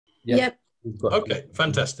Yep. Okay,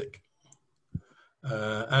 fantastic.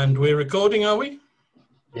 And we're recording, are we?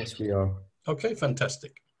 Yes, we are. Okay,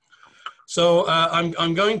 fantastic. So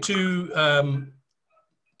I'm going to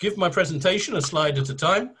give my presentation a slide at a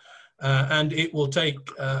time, and it will take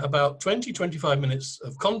about 20-25 minutes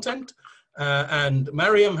of content. And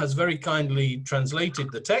Mariam has very kindly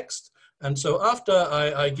translated the text. And so after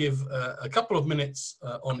I give a couple of minutes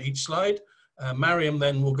on each slide, Mariam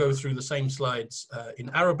then will go through the same slides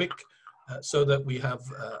in Arabic so that we have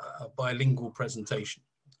a bilingual presentation.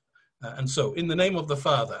 And so in the name of the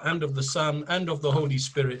Father and of the Son and of the Holy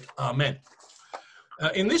Spirit, Amen.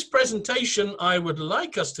 In this presentation, I would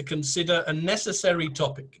like us to consider a necessary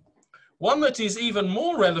topic, one that is even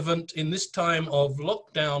more relevant in this time of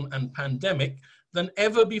lockdown and pandemic than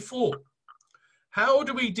ever before. How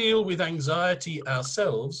do we deal with anxiety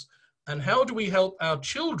ourselves, and how do we help our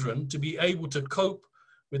children to be able to cope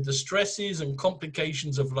with the stresses and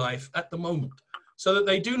complications of life at the moment, so that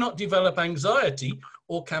they do not develop anxiety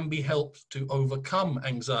or can be helped to overcome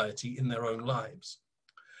anxiety in their own lives?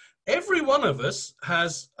 Every one of us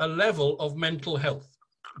has a level of mental health,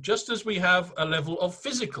 just as we have a level of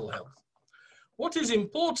physical health. What is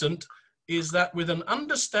important is that with an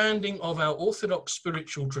understanding of our Orthodox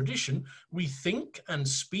spiritual tradition, we think and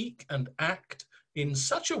speak and act in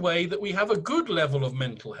such a way that we have a good level of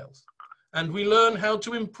mental health, and we learn how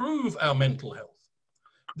to improve our mental health.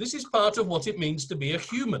 This is part of what it means to be a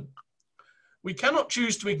human. We cannot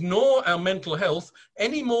choose to ignore our mental health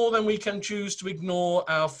any more than we can choose to ignore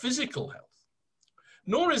our physical health.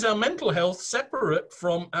 Nor is our mental health separate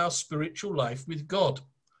from our spiritual life with God,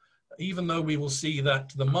 even though we will see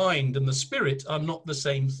that the mind and the spirit are not the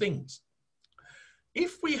same things.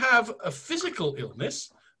 If we have a physical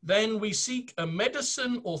illness, then we seek a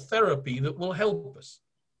medicine or therapy that will help us.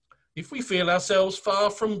 If we feel ourselves far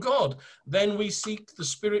from God, then we seek the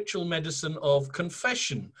spiritual medicine of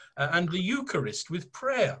confession and the Eucharist with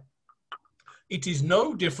prayer. It is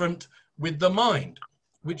no different with the mind,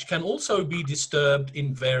 which can also be disturbed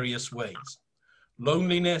in various ways.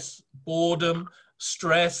 Loneliness, boredom,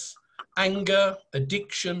 stress, anger,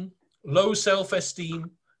 addiction, low self-esteem,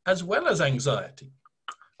 as well as anxiety,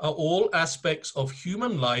 are all aspects of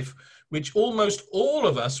human life which almost all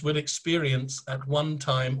of us will experience at one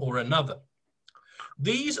time or another.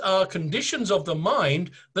 These are conditions of the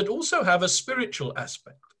mind that also have a spiritual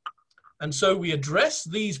aspect. And so we address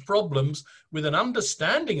these problems with an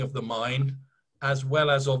understanding of the mind as well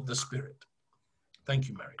as of the spirit. Thank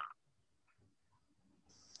you, Mary.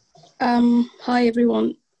 Hi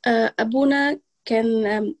everyone. أبونا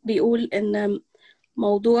كان بيقول إن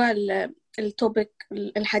موضوع التوبيك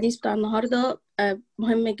الحديث بتاع النهاردة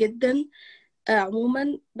مهم جدا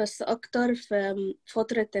عموما، بس أكتر في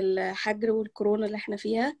فترة الحجر والكورونا اللي احنا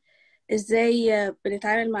فيها. إزاي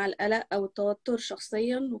بنتعامل مع القلق أو التوتر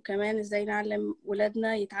شخصيا، وكمان إزاي نعلم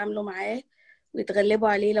ولادنا يتعاملوا معاه ويتغلبوا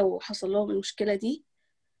عليه لو حصل لهم المشكلة دي.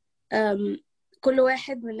 كل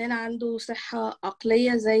واحد مننا عنده صحة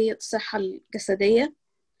عقلية زي الصحة الجسدية،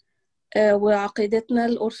 وعقيدتنا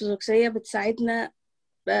الأرثوذكسية بتساعدنا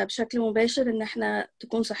بشكل مباشر إن احنا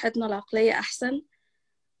تكون صحتنا العقلية أحسن.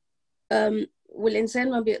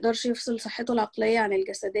 والإنسان ما بيقدرش يفصل صحته العقلية عن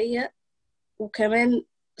الجسدية، وكمان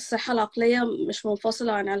الصحة العقلية مش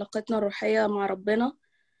منفصلة عن علاقتنا الروحية مع ربنا،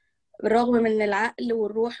 بالرغم من العقل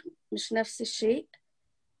والروح مش نفس الشيء.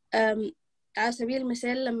 على سبيل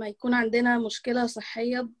المثال لما يكون عندنا مشكلة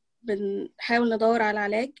صحية بنحاول ندور على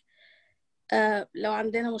علاج. لو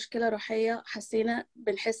عندنا مشكلة روحية حسينا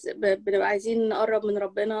بنبقى عايزين نقرب من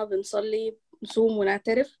ربنا، بنصلي نصوم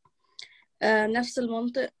ونعترف. نفس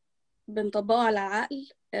المنطق بنطبقه على العقل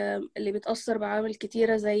اللي بيتأثر بعوامل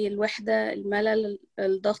كتيرة زي الوحدة، الملل،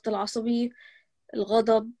 الضغط العصبي،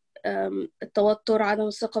 الغضب، التوتر، عدم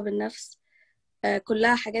الثقة بالنفس.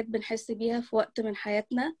 كلها حاجات بنحس بيها في وقت من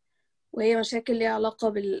حياتنا، وهي مشاكل ليها علاقة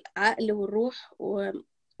بالعقل والروح،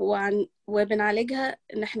 وبنعالجها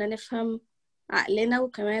إن احنا نفهم عقلنا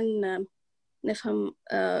وكمان نفهم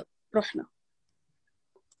روحنا.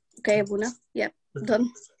 Okay, Abuna? Yeah, done.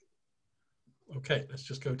 Okay, let's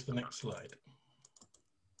just go to the next slide.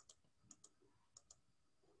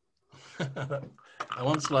 I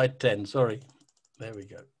want slide 10, sorry. There we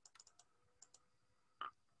go.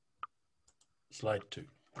 Slide 2.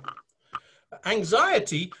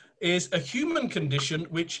 Anxiety is a human condition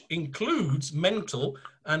which includes mental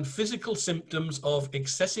and physical symptoms of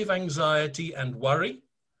excessive anxiety and worry,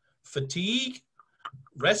 fatigue,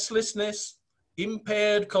 restlessness,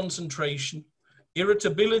 impaired concentration,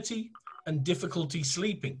 irritability, and difficulty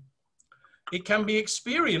sleeping. It can be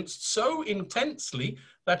experienced so intensely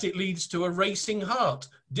that it leads to a racing heart,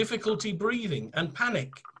 difficulty breathing, and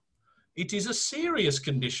panic. It is a serious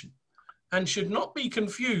condition and should not be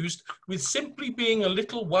confused with simply being a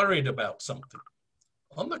little worried about something.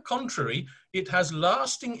 On the contrary, it has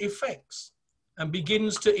lasting effects and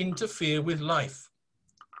begins to interfere with life.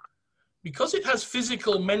 Because it has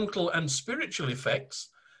physical, mental, and spiritual effects,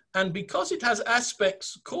 and because it has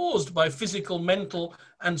aspects caused by physical, mental,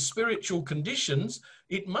 and spiritual conditions,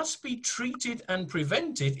 it must be treated and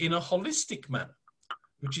prevented in a holistic manner,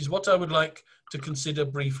 which is what I would like to consider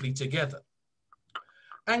briefly together.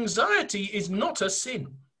 Anxiety is not a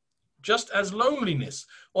sin, just as loneliness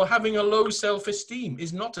or having a low self-esteem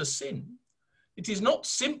is not a sin. It is not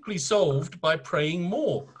simply solved by praying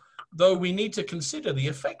more, though we need to consider the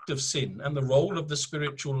effect of sin and the role of the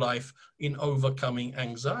spiritual life in overcoming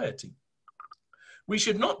anxiety. We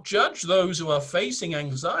should not judge those who are facing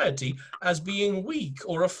anxiety as being weak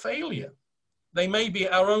or a failure. They may be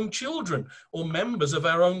our own children or members of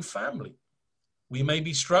our own family. We may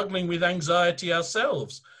be struggling with anxiety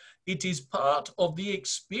ourselves. It is part of the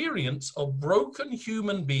experience of broken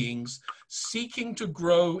human beings seeking to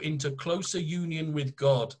grow into closer union with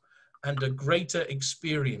God and a greater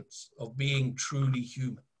experience of being truly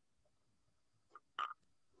human.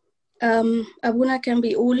 أبونا كان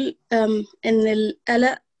بيقول إن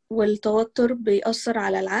القلق والتوتر بيأثر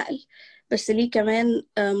على العقل، بس ليه كمان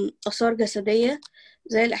آثار جسدية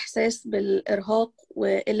زي الإحساس بالإرهاق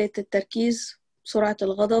وقلة التركيز، سرعة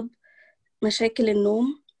الغضب، مشاكل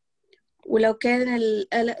النوم. ولو كان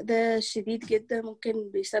القلق ده شديد جدا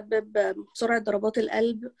ممكن بيسبب سرعة ضربات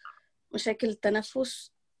القلب، مشاكل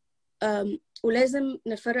التنفس. ولازم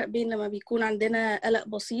نفرق بين لما بيكون عندنا قلق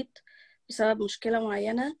بسيط بسبب مشكلة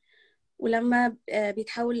معينة ولما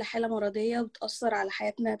بيتحول لحالة مرضية وبتأثر على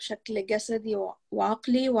حياتنا بشكل جسدي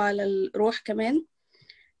وعقلي وعلى الروح كمان.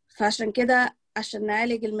 فعشان كده عشان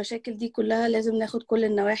نعالج المشاكل دي كلها لازم ناخد كل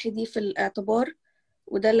النواحي دي في الاعتبار،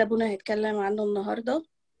 وده اللي أبونا هيتكلم عنه النهاردة.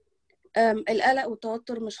 القلق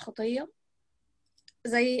والتوتر مش خطية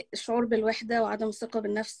زي الشعور بالوحدة وعدم الثقة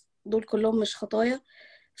بالنفس، دول كلهم مش خطايا.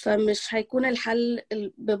 فمش هيكون الحل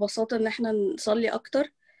ببساطة ان احنا نصلي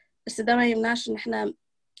اكتر، بس ده ما يمنعش ان احنا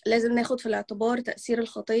لازم ناخد في الاعتبار تأثير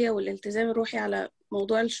الخطية والالتزام الروحي على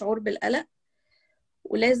موضوع الشعور بالقلق.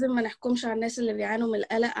 ولازم ما نحكمش على الناس اللي بيعانوا من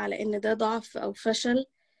القلق على ان ده ضعف او فشل،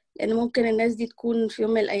 لان ممكن الناس دي تكون في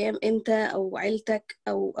يوم من الايام انت او عيلتك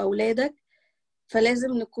او اولادك.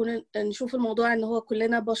 فلازم نشوف الموضوع ان هو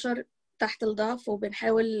كلنا بشر تحت الضعف،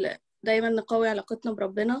 وبنحاول دايما نقوي علاقتنا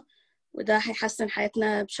بربنا، وده هيحسن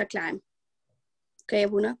حياتنا بشكل عام. اوكي يا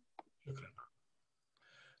ابونا.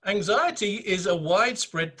 Anxiety is a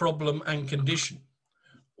widespread problem and condition.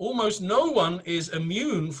 Almost no one is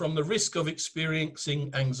immune from the risk of experiencing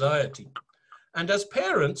anxiety. And as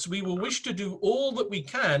parents, we will wish to do all that we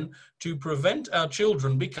can to prevent our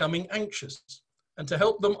children becoming anxious and to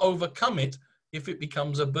help them overcome it if it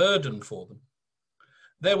becomes a burden for them.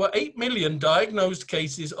 There were 8 million diagnosed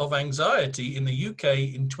cases of anxiety in the UK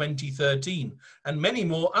in 2013 and many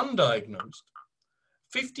more undiagnosed.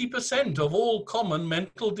 50% of all common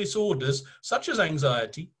mental disorders, such as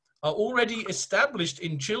anxiety, are already established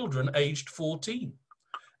in children aged 14,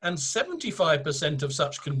 and 75% of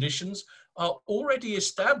such conditions are already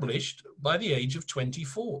established by the age of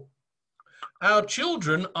 24. Our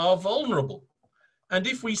children are vulnerable, and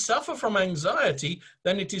if we suffer from anxiety,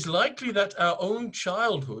 then it is likely that our own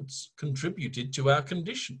childhoods contributed to our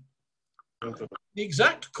condition. The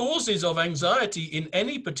exact causes of anxiety in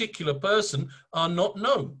any particular person are not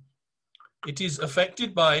known. It is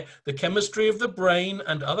affected by the chemistry of the brain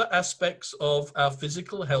and other aspects of our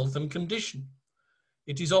physical health and condition.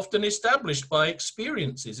 It is often established by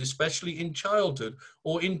experiences, especially in childhood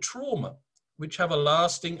or in trauma, which have a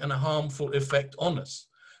lasting and harmful effect on us,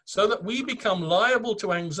 so that we become liable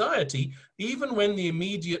to anxiety even when the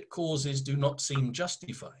immediate causes do not seem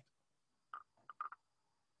justified.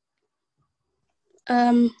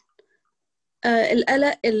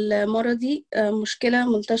 القلق المرضي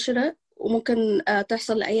مشكلة منتشرة وممكن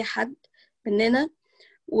تحصل لأي حد مننا،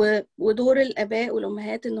 ودور الآباء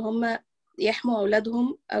والأمهات إن هم يحموا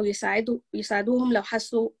أولادهم أو يساعدوهم لو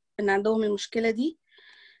حسوا إن عندهم المشكلة دي.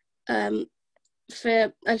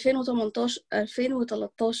 في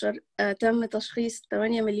 2013 تم تشخيص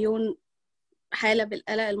 8 مليون حالة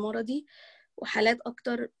بالقلق المرضي، وحالات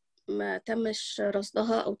أكتر ما تمش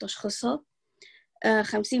رصدها أو تشخيصها.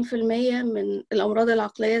 50% من الأمراض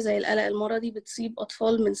العقلية زي القلق المرضي بتصيب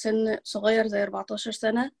أطفال من سن صغير زي 14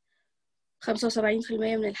 سنة. 75%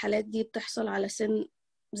 من الحالات دي بتحصل على سن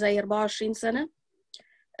زي 24 سنة.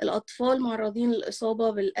 الأطفال معرضين للإصابة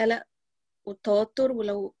بالقلق والتوتر،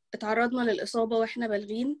 ولو اتعرضنا للإصابة وإحنا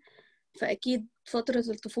بالغين فأكيد فترة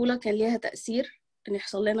الطفولة كان ليها تأثير. إن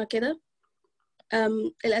يحصل لنا كده.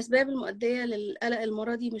 الأسباب المؤدية للقلق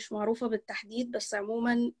المرضي مش معروفة بالتحديد، بس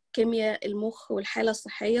عموما كيمياء المخ والحالة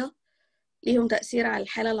الصحية ليهم تأثير على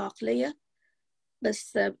الحالة العقلية.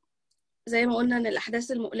 بس زي ما قلنا إن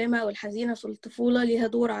الأحداث المؤلمة والحزينة في الطفولة ليها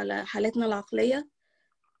دور على حالتنا العقلية،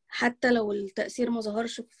 حتى لو التأثير ما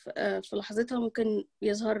ظهرش في لحظتها ممكن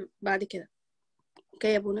يظهر بعد كده. اوكي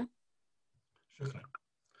يا بونا. شكرا.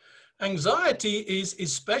 Anxiety is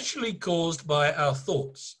especially caused by our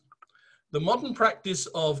thoughts. The modern practice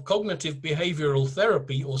of cognitive behavioral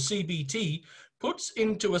therapy, or CBT, puts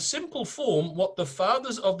into a simple form what the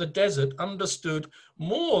fathers of the desert understood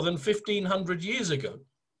more than 1500 years ago.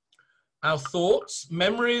 Our thoughts,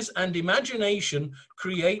 memories, and imagination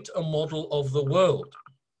create a model of the world.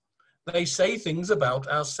 They say things about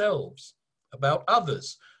ourselves, about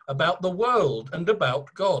others, about the world, and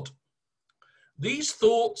about God. These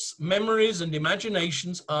thoughts, memories, and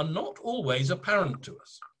imaginations are not always apparent to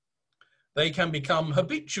us. They can become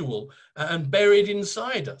habitual and buried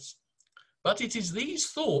inside us. But it is these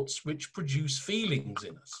thoughts which produce feelings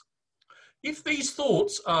in us. If these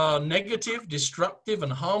thoughts are negative, destructive,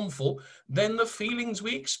 and harmful, then the feelings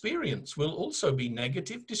we experience will also be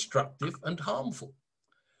negative, destructive, and harmful.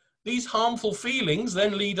 These harmful feelings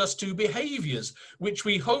then lead us to behaviors which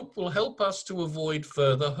we hope will help us to avoid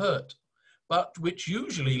further hurt, but which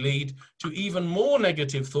usually lead to even more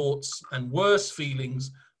negative thoughts and worse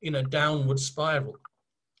feelings in a downward spiral.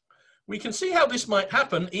 We can see how this might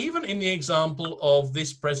happen even in the example of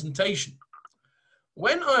this presentation.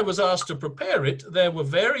 When I was asked to prepare it, there were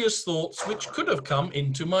various thoughts which could have come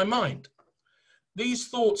into my mind. These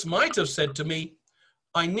thoughts might have said to me,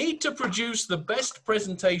 I need to produce the best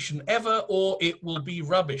presentation ever or it will be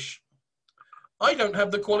rubbish. I don't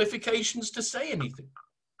have the qualifications to say anything.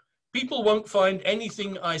 People won't find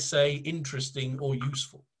anything I say interesting or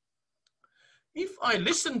useful. If I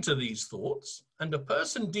listen to these thoughts, and a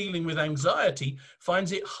person dealing with anxiety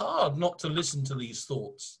finds it hard not to listen to these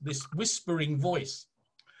thoughts, this whispering voice,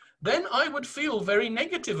 then I would feel very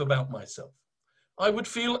negative about myself. I would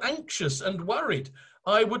feel anxious and worried.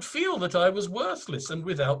 I would feel that I was worthless and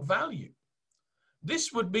without value.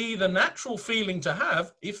 This would be the natural feeling to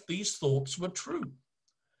have if these thoughts were true.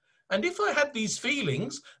 And if I had these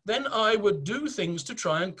feelings, then I would do things to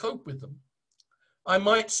try and cope with them. I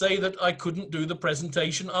might say that I couldn't do the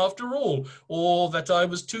presentation after all, or that I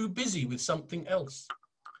was too busy with something else.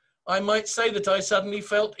 I might say that I suddenly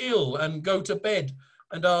felt ill and go to bed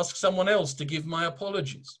and ask someone else to give my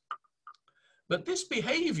apologies. But this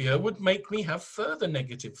behavior would make me have further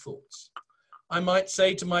negative thoughts. I might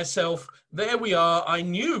say to myself, there we are, I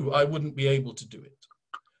knew I wouldn't be able to do it.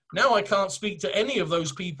 Now I can't speak to any of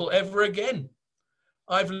those people ever again.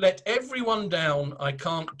 I've let everyone down, I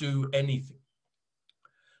can't do anything.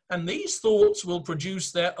 And these thoughts will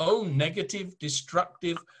produce their own negative,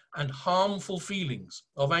 destructive, and harmful feelings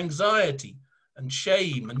of anxiety and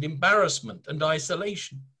shame and embarrassment and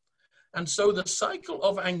isolation. And so the cycle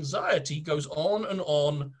of anxiety goes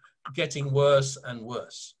on, getting worse and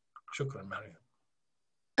worse. شكرا مريم.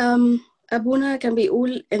 أبونا كان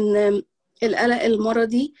بيقول إن القلق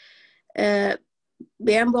المرضي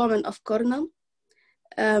بينبع من أفكارنا،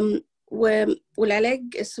 والعلاج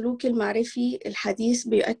السلوكي المعرفي الحديث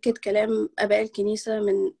بيؤكد كلام آباء الكنيسة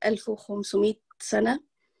من 1500 سنة،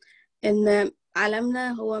 إن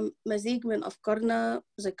عالمنا هو مزيج من أفكارنا،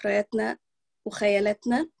 ذكرياتنا،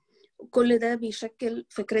 وخيالاتنا، وكل ده بيشكل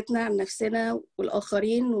فكرتنا عن نفسنا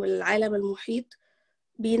والآخرين والعالم المحيط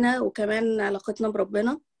بينا، وكمان علاقتنا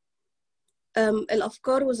بربنا.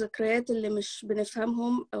 الأفكار والذكريات اللي مش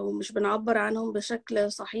بنفهمهم أو مش بنعبر عنهم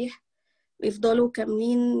بشكل صحيح بيفضلوا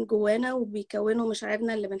كامنين جوانا وبيكونوا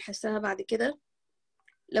مشاعرنا اللي بنحسها بعد كده.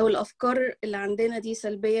 لو الأفكار اللي عندنا دي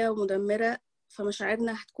سلبية ومدمرة،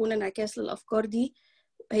 فمشاعرنا هتكون انعكاس للأفكار دي،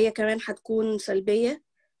 هي كمان هتكون سلبية،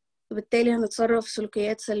 وبالتالي هنتصرف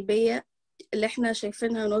سلوكيات سلبية اللي احنا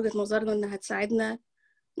شايفينها من وجهة نظرنا انها هتساعدنا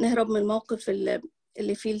نهرب من الموقف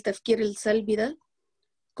اللي فيه التفكير السلبي ده.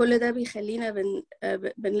 كل ده بيخلينا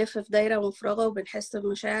بنلف في دايرة مفرغة وبنحس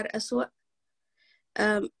بمشاعر أسوأ.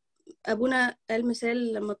 أبونا قال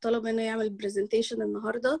مثال لما طلب منه يعمل بريزنتيشن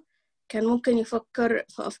النهاردة، كان ممكن يفكر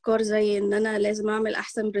في أفكار زي إن أنا لازم أعمل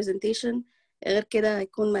أحسن بريزنتيشن، غير كده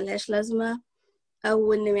هيكون ملهاش لازمة،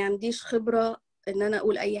 أو إن ما عنديش خبرة إن أنا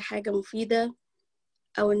أقول أي حاجة مفيدة،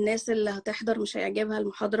 أو الناس اللي هتحضر مش هيعجبها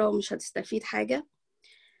المحاضرة ومش هتستفيد حاجة.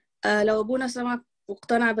 لو أبونا سمع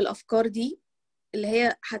واقتنع بالأفكار دي اللي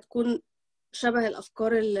هي هتكون شبه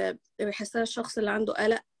الأفكار اللي بيحسها الشخص اللي عنده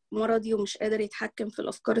قلق مرضي ومش قادر يتحكم في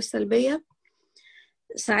الأفكار السلبية،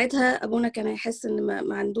 ساعتها أبونا كان هيحس إن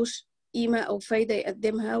ما عندوش قيمة أو فايدة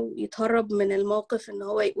يقدمها، ويتهرب من الموقف إن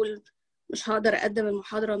هو يقول مش هقدر أقدم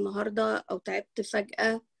المحاضرة النهاردة أو تعبت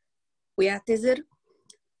فجأة ويعتذر،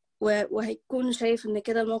 وهيكون شايف إن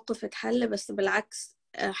كده الموقف اتحل. بس بالعكس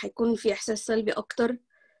هيكون في إحساس سلبي أكتر،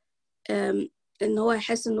 إن هو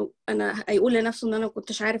هيحس إنه هيقول لنفسه إن أنا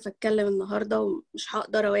مكنتش عارف أتكلم النهاردة ومش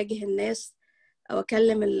هقدر أواجه الناس أو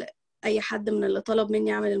أكلم أي حد من اللي طلب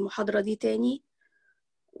مني أعمل المحاضرة دي تاني،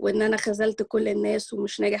 وإن أنا خذلت كل الناس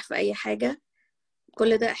ومش ناجح في أي حاجة.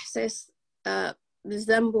 كل ده إحساس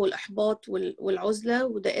بالذنب والإحباط والعزلة،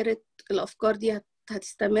 ودائرة الأفكار دي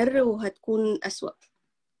هتستمر وهتكون أسوأ.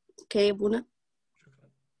 اوكي بونا.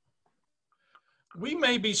 We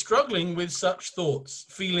may be struggling with such thoughts,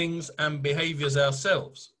 feelings, and behaviors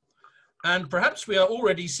ourselves, and perhaps we are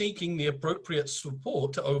already seeking the appropriate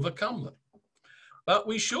support to overcome them. But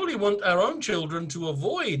we surely want our own children to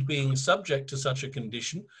avoid being subject to such a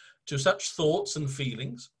condition, to such thoughts and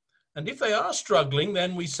feelings. And if they are struggling,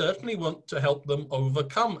 then we certainly want to help them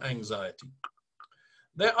overcome anxiety.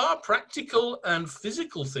 There are practical and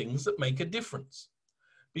physical things that make a difference,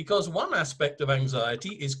 because one aspect of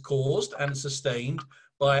anxiety is caused and sustained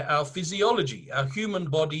by our physiology, our human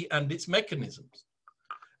body and its mechanisms.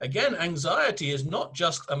 Again, anxiety is not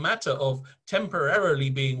just a matter of temporarily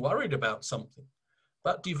being worried about something,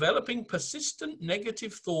 but developing persistent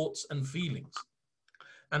negative thoughts and feelings.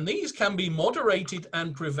 And these can be moderated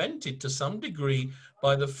and prevented to some degree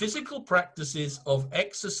by the physical practices of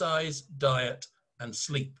exercise, diet, and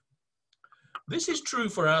sleep. This is true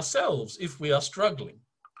for ourselves if we are struggling.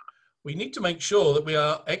 We need to make sure that we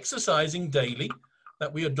are exercising daily,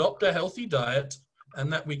 that we adopt a healthy diet,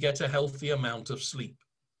 and that we get a healthy amount of sleep.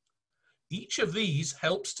 Each of these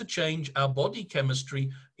helps to change our body chemistry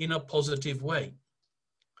in a positive way.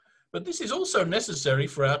 But this is also necessary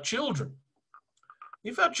for our children.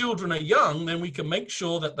 If our children are young, then we can make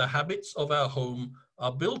sure that the habits of our home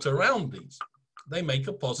are built around these. They make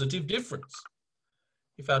a positive difference.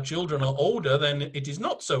 If our children are older, then it is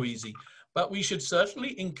not so easy, but we should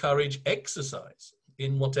certainly encourage exercise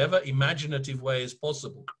in whatever imaginative way is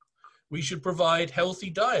possible. We should provide healthy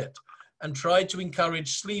diet and try to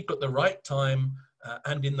encourage sleep at the right time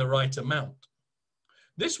and in the right amount.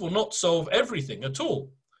 This will not solve everything at all,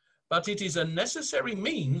 but it is a necessary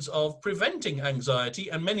means of preventing anxiety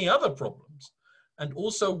and many other problems, and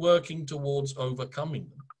also working towards overcoming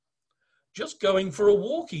them. Just going for a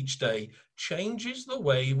walk each day changes the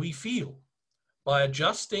way we feel by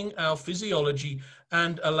adjusting our physiology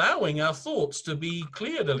and allowing our thoughts to be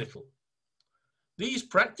cleared a little. These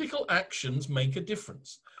practical actions make a difference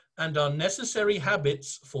and are necessary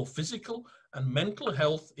habits for physical and mental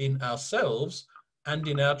health in ourselves and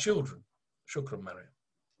in our children. Shukran, Maria.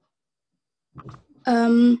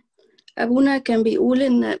 أبونا كان بيقول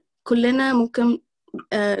إن كلنا ممكن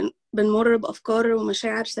بنمر بأفكار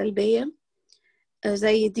ومشاعر سلبية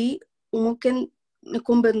زي دي، وممكن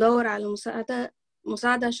نكون بندور على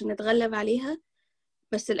مساعدة عشان نتغلب عليها.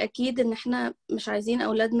 بس الأكيد إن إحنا مش عايزين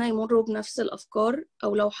أولادنا يمروا بنفس الأفكار،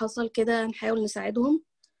 أو لو حصل كده نحاول نساعدهم.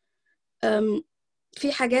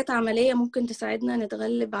 في حاجات عملية ممكن تساعدنا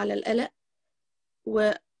نتغلب على القلق،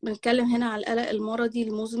 وبنتكلم هنا على القلق المرضي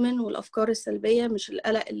المزمن والأفكار السلبية، مش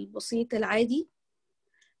القلق البسيط العادي.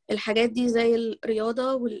 الحاجات دي زي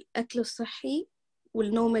الرياضة والأكل الصحي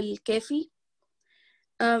والنوم الكافي.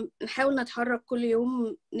 نحاول نتحرك كل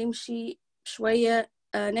يوم، نمشي شوية،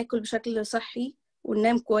 ناكل بشكل صحي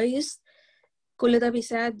وننام كويس. كل ده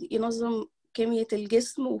بيساعد ينظم كمية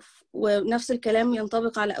الجسم، ونفس الكلام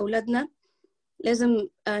ينطبق على أولادنا. لازم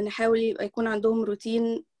نحاول يكون عندهم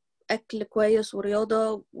روتين أكل كويس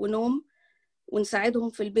ورياضة ونوم، ونساعدهم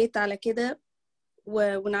في البيت على كده،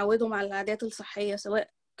 ونعودهم على العادات الصحية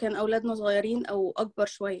سواء كان أولادنا صغيرين أو أكبر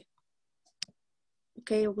شوية.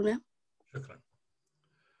 أوكي يا بنا. شكرا.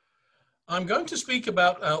 I'm going to speak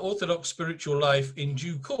about our Orthodox spiritual life in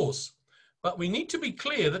due course, but we need to be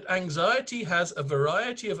clear that anxiety has a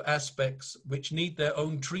variety of aspects which need their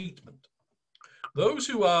own treatment. Those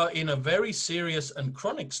who are in a very serious and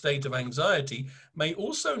chronic state of anxiety may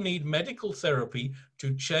also need medical therapy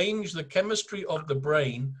to change the chemistry of the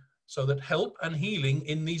brain so that help and healing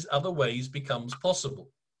in these other ways becomes possible.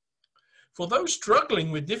 For those struggling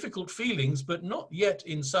with difficult feelings but not yet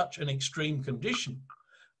in such an extreme condition,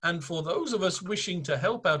 and for those of us wishing to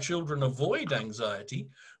help our children avoid anxiety,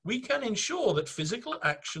 we can ensure that physical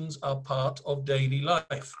actions are part of daily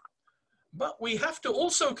life. But we have to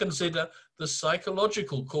also consider the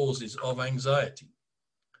psychological causes of anxiety.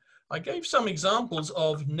 I gave some examples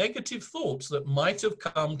of negative thoughts that might have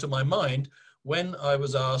come to my mind when I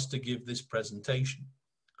was asked to give this presentation.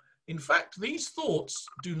 In fact, these thoughts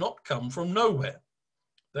do not come from nowhere.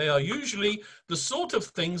 They are usually the sort of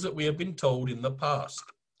things that we have been told in the past,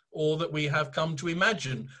 or that we have come to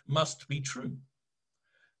imagine must be true.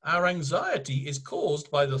 Our anxiety is caused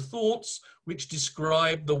by the thoughts which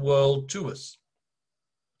describe the world to us.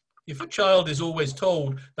 If a child is always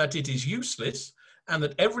told that it is useless and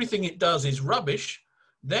that everything it does is rubbish,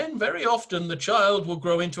 then very often the child will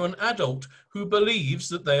grow into an adult who believes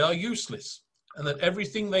that they are useless and that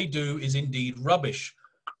everything they do is indeed rubbish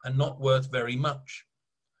and not worth very much.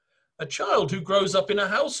 A child who grows up in a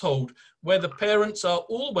household where the parents are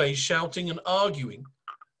always shouting and arguing,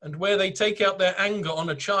 and where they take out their anger on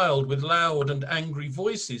a child with loud and angry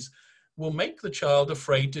voices, will make the child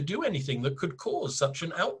afraid to do anything that could cause such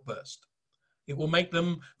an outburst. It will make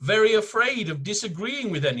them very afraid of disagreeing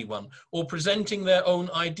with anyone or presenting their own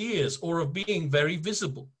ideas or of being very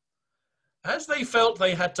visible. As they felt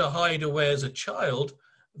they had to hide away as a child,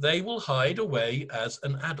 they will hide away as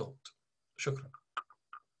an adult. شكرا.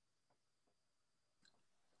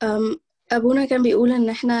 أبونا كان بيقول إن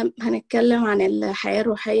إحنا هنتكلم عن الحياة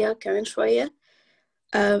الروحية كمان شوية،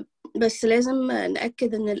 بس لازم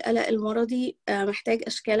نأكد إن القلق المرضي محتاج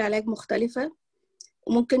أشكال علاج مختلفة،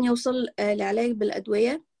 وممكن يوصل لعلاج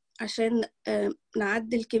بالأدوية عشان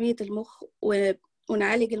نعدل كمية المخ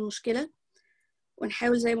ونعالج المشكلة،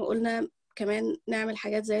 ونحاول زي ما قلنا كمان نعمل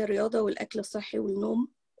حاجات زي الرياضة والأكل الصحي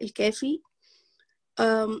والنوم الكافي.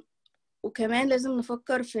 وكمان لازم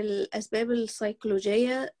نفكر في الأسباب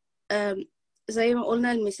السيكولوجية، زي ما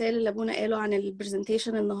قلنا المثال اللي أبونا قاله عن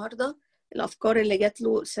البرزنتيشن النهاردة، الأفكار اللي جات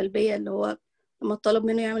له سلبية اللي هو لما طلب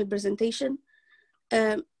منه يعمل برزنتيشن.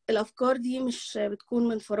 الأفكار دي مش بتكون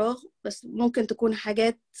من فراغ، بس ممكن تكون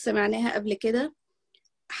حاجات سمعناها قبل كده،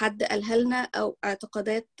 حد قالها لنا أو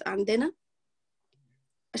اعتقادات عندنا.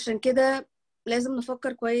 عشان كده لازم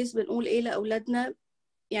نفكر كويس بنقول إيه لأولادنا.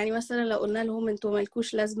 يعني مثلا لو قلنا لهم انتوا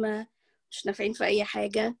مالكوش لازمة، مش نافعين في أي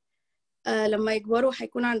حاجة، لما يكبروا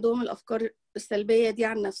هيكون عندهم الأفكار السلبية دي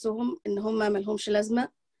عن نفسهم إن هم مالهمش لازمة.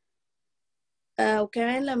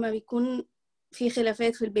 وكمان لما بيكون في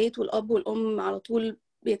خلافات في البيت والأب والأم على طول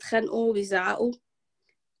بيتخانقوا وبيزعقوا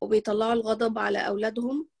وبيطلعوا الغضب على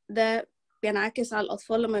أولادهم، ده بينعكس على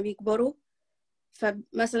الأطفال لما بيكبروا.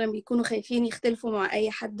 فمثلا بيكونوا خايفين يختلفوا مع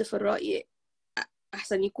أي حد في الرأي،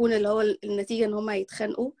 أحسن يكون اللي هو النتيجة إن هم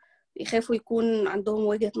يتخانقوا، يخافوا يكون عندهم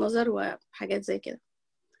وجهة نظر وحاجات زي كده.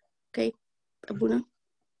 Okay, أبونا.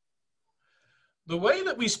 The way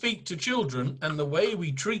that we speak to children and the way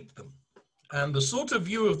we treat them and the sort of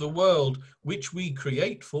view of the world which we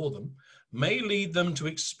create for them may lead them to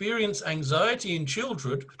experience anxiety in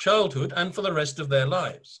childhood and for the rest of their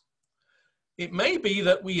lives. It may be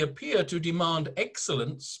that we appear to demand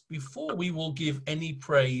excellence before we will give any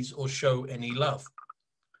praise or show any love.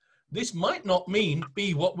 This might not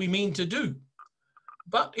be what we mean to do.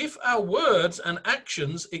 But if our words and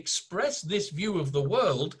actions express this view of the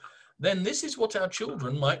world, then this is what our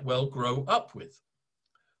children might well grow up with.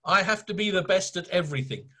 I have to be the best at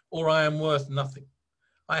everything, or I am worth nothing.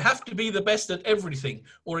 I have to be the best at everything,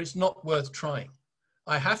 or it's not worth trying.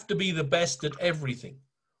 I have to be the best at everything,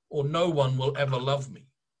 or no one will ever love me.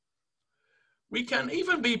 We can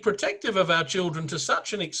even be protective of our children to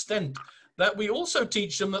such an extent that we also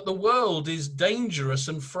teach them that the world is dangerous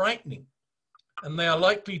and frightening, and they are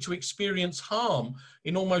likely to experience harm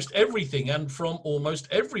in almost everything and from almost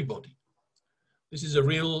everybody. This is a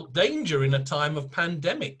real danger in a time of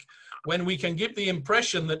pandemic, when we can give the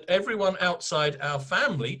impression that everyone outside our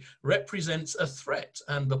family represents a threat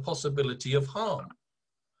and the possibility of harm.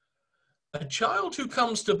 A child who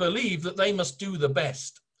comes to believe that they must do the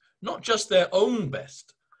best, not just their own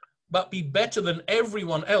best, but be better than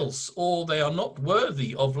everyone else, or they are not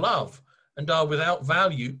worthy of love and are without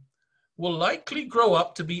value, will likely grow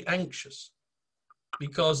up to be anxious,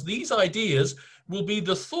 because these ideas will be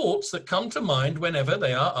the thoughts that come to mind whenever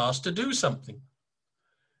they are asked to do something.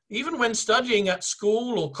 Even when studying at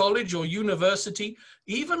school or college or university,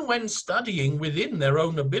 even when studying within their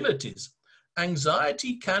own abilities,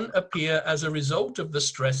 anxiety can appear as a result of the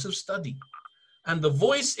stress of study and the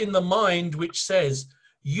voice in the mind which says,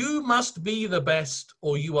 you must be the best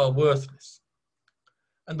or you are worthless.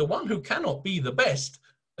 And the one who cannot be the best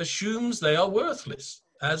assumes they are worthless,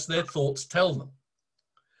 as their thoughts tell them.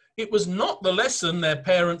 It was not the lesson their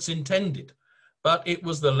parents intended, but it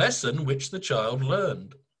was the lesson which the child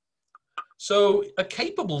learned. So a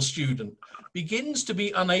capable student begins to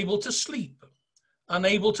be unable to sleep,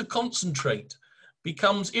 unable to concentrate,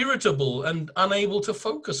 becomes irritable and unable to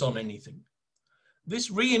focus on anything. This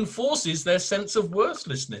reinforces their sense of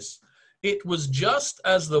worthlessness. It was just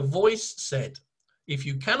as the voice said, if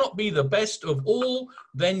you cannot be the best of all,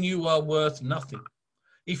 then you are worth nothing.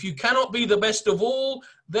 If you cannot be the best of all,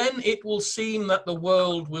 then it will seem that the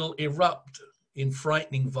world will erupt in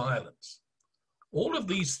frightening violence. All of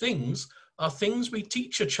these things are things we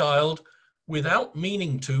teach a child without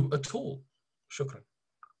meaning to at all. Shukran.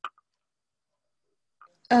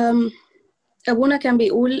 أبونا كان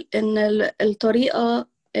بيقول إن الطريقة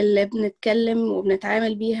اللي بنتكلم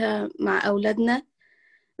وبنتعامل بيها مع أولادنا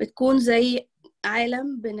بتكون زي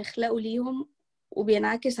عالم بنخلقه ليهم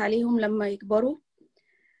وبينعكس عليهم لما يكبروا،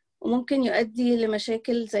 وممكن يؤدي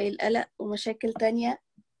لمشاكل زي القلق ومشاكل تانية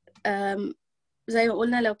زي ما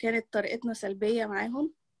قلنا لو كانت طريقتنا سلبية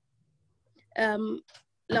معاهم.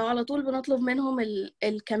 لو على طول بنطلب منهم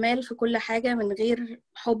الكمال في كل حاجة من غير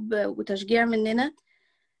حب وتشجيع مننا،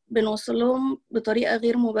 بنوصل لهم بطريقة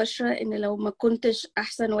غير مباشرة إن لو ما كنتش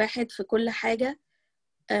أحسن واحد في كل حاجة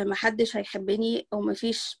محدش هيحبني، أو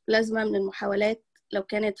مفيش لازمة من المحاولات لو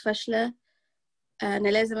كانت فاشلة، أنا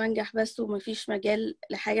لازم أنجح بس ومفيش مجال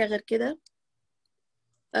لحاجة غير كده.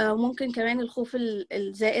 ممكن كمان الخوف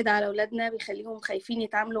الزائد على أولادنا بيخليهم خايفين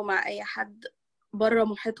يتعاملوا مع أي حد بره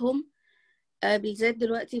محيطهم، بالذات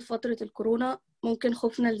دلوقتي في فترة الكورونا. ممكن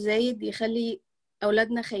خوفنا الزايد يخلي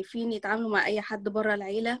أولادنا خايفين يتعاملوا مع أي حد بره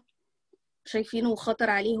العيلة، شايفينه خطر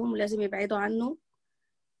عليهم ولازم يبعدوا عنه،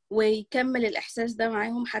 ويكمل الإحساس ده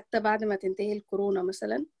معاهم حتى بعد ما تنتهي الكورونا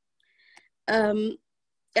مثلا.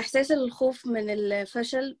 إحساس الخوف من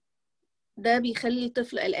الفشل ده بيخلي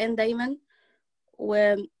الطفل قلقان دايما،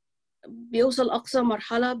 وبيوصل أقصى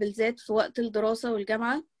مرحلة بالذات في وقت الدراسة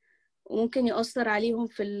والجامعة، وممكن يأثر عليهم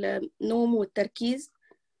في النوم والتركيز.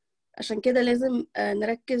 عشان كده لازم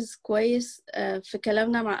نركز كويس في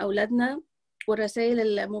كلامنا مع أولادنا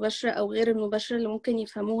والرسائل المباشرة أو غير المباشرة اللي ممكن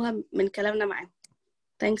يفهموها من كلامنا معاهم.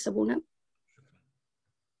 Thanks, أبونا.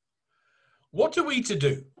 What are we to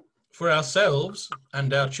do for ourselves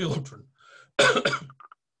and our children?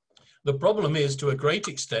 The problem is, to a great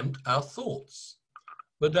extent, our thoughts.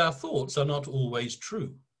 But our thoughts are not always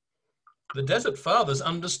true. The Desert Fathers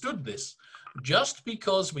understood this. Just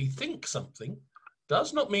because we think something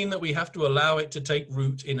does not mean that we have to allow it to take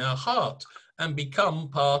root in our heart and become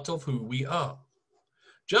part of who we are.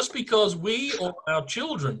 Just because we or our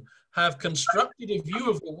children have constructed a view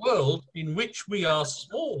of the world in which we are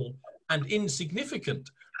small and insignificant,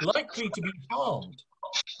 likely to be harmed,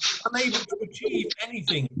 unable to achieve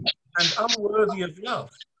anything, and unworthy of love,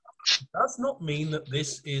 does not mean that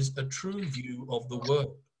this is a true view of the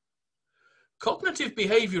world. Cognitive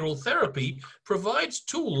behavioral therapy provides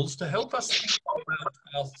tools to help us think about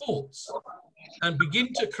our thoughts and begin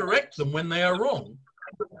to correct them when they are wrong.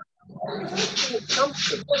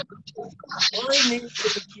 I need to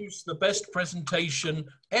produce the best presentation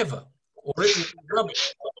ever, or it will be rubbish.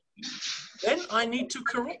 Then I need to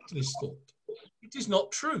correct this thought. It is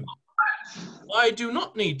not true. I do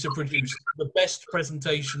not need to produce the best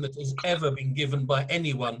presentation that has ever been given by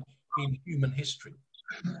anyone in human history.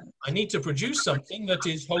 I need to produce something that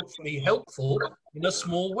is hopefully helpful in a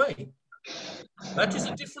small way. That is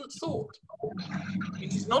a different thought.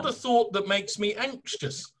 It is not a thought that makes me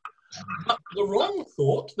anxious, but the wrong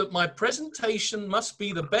thought that my presentation must be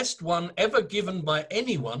the best one ever given by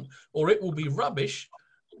anyone, or it will be rubbish,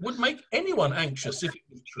 would make anyone anxious if it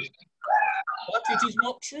was true. But it is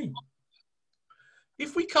not true.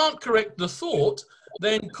 If we can't correct the thought,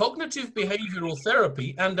 then cognitive behavioral therapy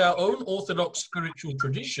and our own orthodox spiritual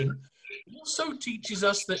tradition also teaches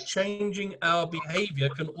us that changing our behavior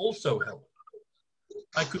can also help.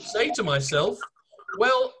 I could say to myself,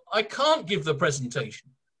 well, I can't give the presentation,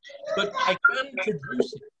 but I can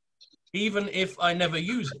produce it, even if I never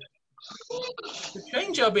use it. To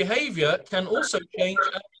change our behavior can also change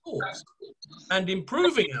our thoughts, and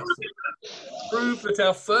improving our thoughts prove that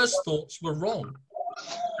our first thoughts were wrong,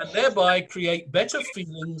 and thereby create better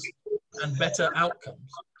feelings and better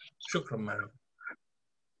outcomes. Shukran, Mariam.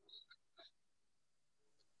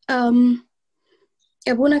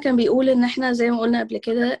 أبونا كان بيقول إن إحنا زي ما قلنا قبل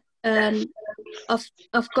كده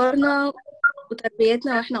أفكارنا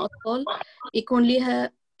وتربيتنا وإحنا أطفال يكون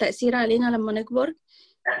ليها تأثير علينا لما نكبر.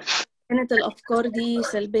 كانت الأفكار دي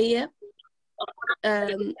سلبية،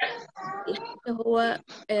 هو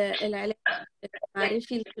العلاج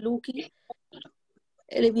المعرفي السلوكي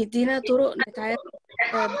اللي بيدينا طرق نتعامل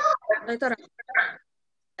نسيطر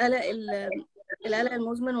على القلق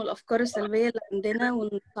المزمن والأفكار السلبية اللي عندنا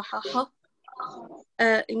ونصححها.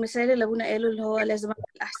 المثال اللي أبونا قاله اللي هو لازم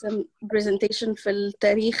أعمل أحسن برزنتيشن في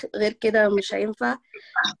التاريخ، غير كده مش هينفع.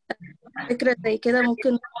 فكرة زي كده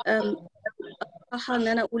ممكن أصححها إن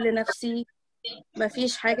أنا أقول لنفسي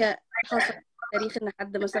مفيش حاجة حصلت في التاريخ إن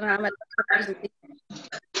حد مثلا عمل برزنتيشن.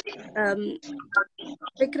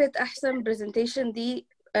 فكرة أحسن برزنتيشن دي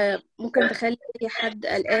ممكن تخلي أي حد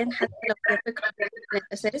قلقان حتى لو هي فكرة من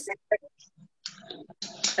الأساس.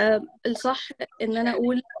 الصح إن أنا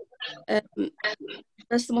أقول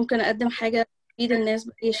بس ممكن أقدم حاجة تفيد الناس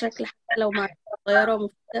بأي شكل حتى لو معلومة صغيرة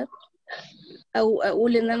ومفيدة، أو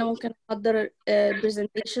أقول إن أنا ممكن أحضر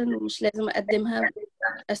برزنتيشن ومش لازم أقدمها،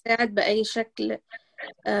 أساعد بأي شكل.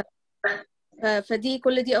 فدي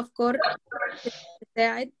كل دي أفكار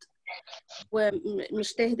تساعد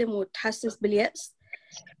ومش تهدم وتحسس باليأس.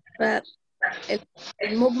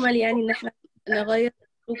 فالمجمل يعني إن إحنا نغير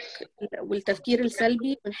السلوك والتفكير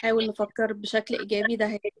السلبي ونحاول نفكر بشكل إيجابي، ده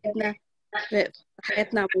هيساعدنا في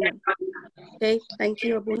حياتنا عموما. Okay, thank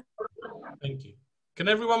you, Abuna. Thank you. Can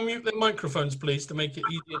everyone mute their microphones, please, to make it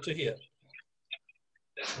easier to hear?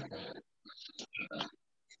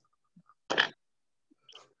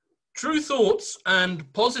 True thoughts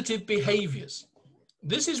and positive behaviors.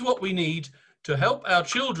 This is what we need to help our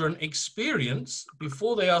children experience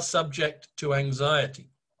before they are subject to anxiety.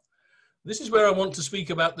 This is where I want to speak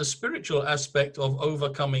about the spiritual aspect of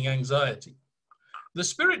overcoming anxiety. The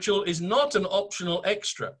spiritual is not an optional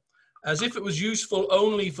extra, as if it was useful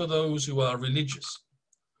only for those who are religious.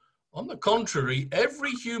 On the contrary,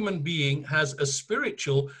 every human being has a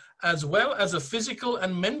spiritual as well as a physical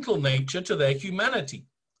and mental nature to their humanity.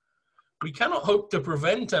 We cannot hope to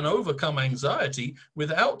prevent and overcome anxiety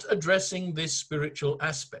without addressing this spiritual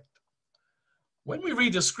aspect. When we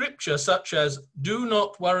read a scripture such as, "Do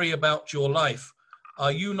not worry about your life,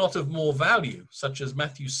 are you not of more value?" such as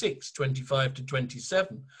Matthew 6:25 to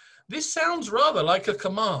 27, this sounds rather like a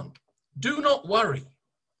command. Do not worry.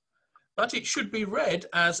 But it should be read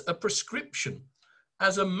as a prescription,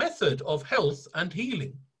 as a method of health and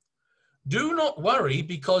healing. Do not worry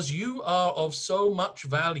because you are of so much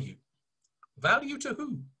value. Value to who?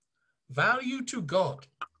 Value to God.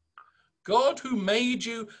 God who made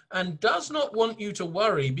you and does not want you to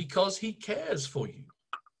worry because he cares for you.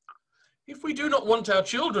 If we do not want our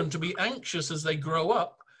children to be anxious as they grow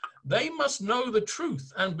up, they must know the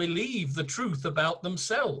truth and believe the truth about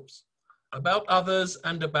themselves, about others,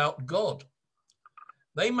 and about God.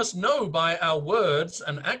 They must know by our words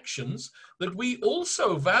and actions that we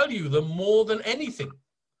also value them more than anything,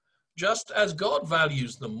 just as God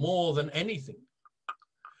values them more than anything.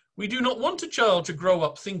 We do not want a child to grow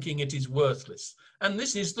up thinking it is worthless, and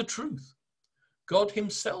this is the truth. God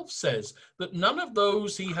himself says that none of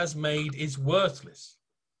those he has made is worthless.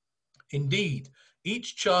 Indeed,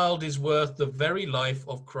 each child is worth the very life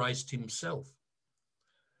of Christ himself.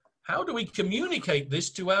 How do we communicate this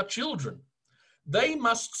to our children? They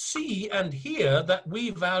must see and hear that we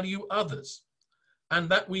value others, and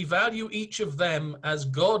that we value each of them as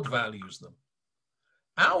God values them.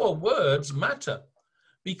 Our words matter,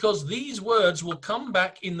 because these words will come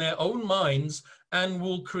back in their own minds and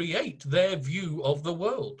will create their view of the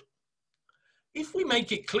world. If we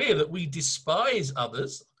make it clear that we despise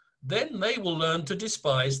others, then they will learn to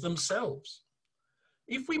despise themselves.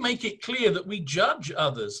 If we make it clear that we judge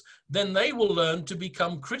others, then they will learn to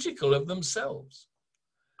become critical of themselves.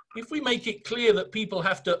 If we make it clear that people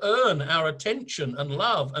have to earn our attention and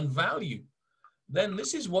love and value, then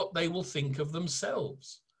this is what they will think of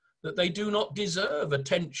themselves, that they do not deserve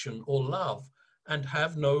attention or love and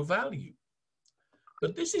have no value.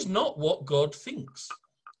 But this is not what God thinks.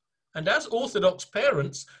 And as Orthodox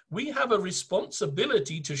parents, we have a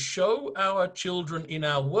responsibility to show our children in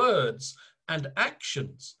our words and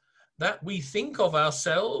actions that we think of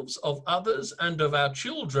ourselves, of others, and of our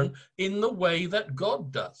children in the way that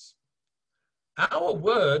God does. Our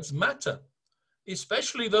words matter,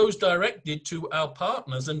 especially those directed to our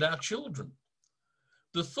partners and our children.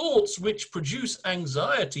 The thoughts which produce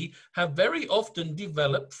anxiety have very often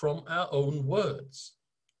developed from our own words.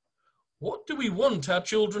 What do we want our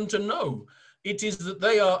children to know? It is that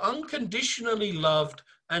they are unconditionally loved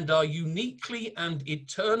and are uniquely and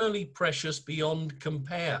eternally precious beyond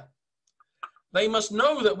compare. They must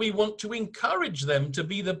know that we want to encourage them to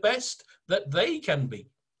be the best that they can be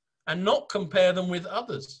and not compare them with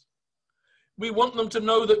others. We want them to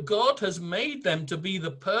know that God has made them to be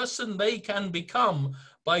the person they can become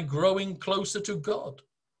by growing closer to God,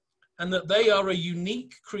 and that they are a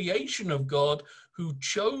unique creation of God who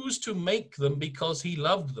chose to make them because he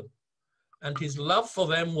loved them, and his love for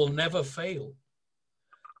them will never fail.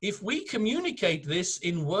 If we communicate this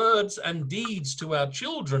in words and deeds to our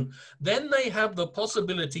children, then they have the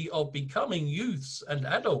possibility of becoming youths and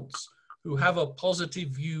adults who have a positive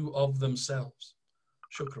view of themselves.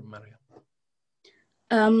 Shukran, Maria.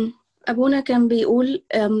 أبونا كان بيقول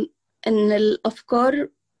إن الأفكار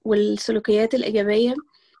والسلوكيات الإيجابية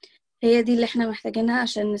هي دي اللي إحنا محتاجينها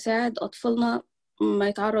عشان نساعد أطفالنا ما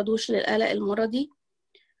يتعرضوش للقلق المرضي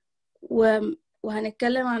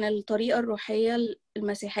وهنتكلم عن الطريقة الروحية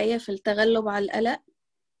المسيحية في التغلب على القلق.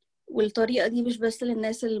 والطريقة دي مش بس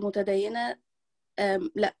للناس المتدينة،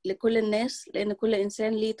 لا، لكل الناس، لأن كل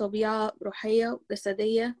إنسان ليه طبيعة روحية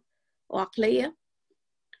وجسدية وعقلية.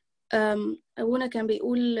 أبونا كان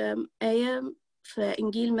بيقول آية في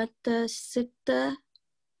إنجيل متى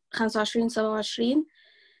 6:25-27،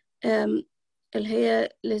 اللي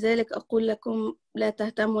هي لذلك أقول لكم لا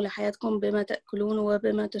تهتموا لحياتكم بما تأكلون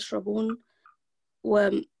وبما تشربون،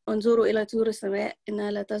 وانظروا إلى طيور السماء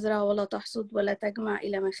إنها لا تزرع ولا تحصد ولا تجمع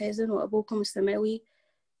إلى مخازن، وأبوكم السماوي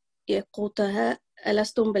يقوتها،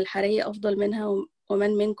 ألستم بالحرية أفضل منها؟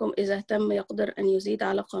 ومن منكم إذا اهتم يقدر أن يزيد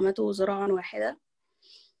على قامته ذراعا واحدة.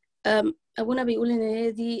 أبونا بيقول إن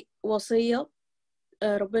هي دي وصية.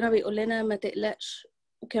 ربنا بيقول لنا ما تقلقش،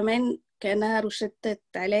 وكمان كأنها روشتة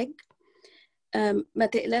علاج. ما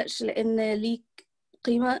تقلقش لأن ليك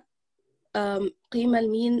قيمة. قيمة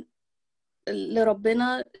لمين؟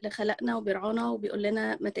 لربنا اللي خلقنا وبيرعانا وبيقول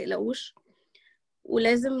لنا ما تقلقوش.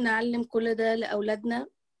 ولازم نعلم كل ده لأولادنا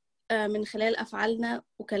من خلال أفعالنا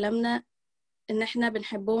وكلامنا، إن إحنا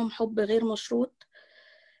بنحبهم حب غير مشروط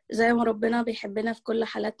زي ما ربنا بيحبنا في كل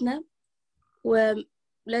حالاتنا.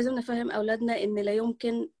 ولازم نفهم أولادنا إن لا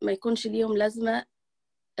يمكن ما يكونش ليهم لازمة.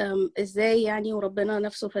 إزاي يعني؟ وربنا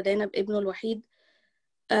نفسه فدانا بابنه الوحيد.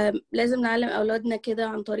 لازم نعلم أولادنا كده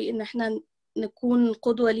عن طريق إن إحنا نكون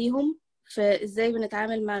قدوة ليهم في إزاي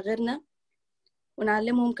بنتعامل مع غيرنا،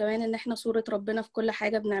 ونعلمهم كمان إن إحنا صورة ربنا في كل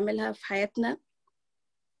حاجة بنعملها في حياتنا،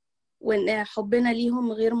 وإن حبنا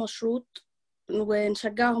ليهم غير مشروط،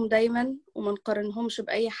 ونشجعهم دايما وما نقارنهمش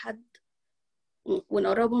بأي حد،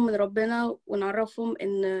 ونقربهم من ربنا ونعرفهم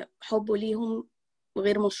إن حبه ليهم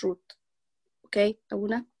غير مشروط. أوكي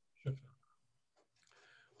أبونا؟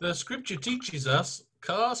 The scripture teaches us,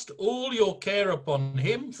 cast all your care upon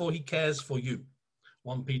him, for he cares for you.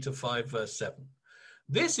 1 Peter 5:7.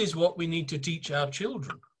 This is what we need to teach our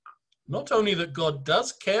children. Not only that God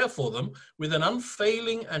does care for them with an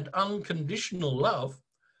unfailing and unconditional love,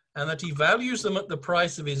 and that he values them at the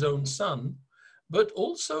price of his own son, but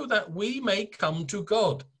also that we may come to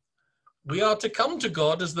God. We are to come to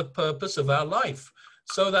God as the purpose of our life,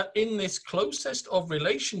 so that in this closest of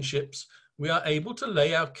relationships, we are able to lay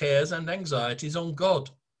our cares and anxieties on God,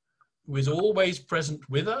 who is always present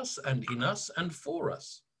with us and in us and for us.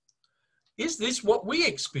 Is this what we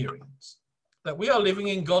experience? That we are living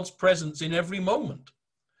in God's presence in every moment?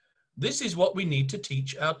 This is what we need to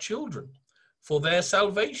teach our children for their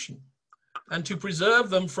salvation and to preserve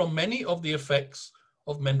them from many of the effects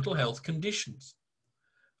of mental health conditions.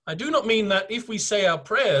 I do not mean that if we say our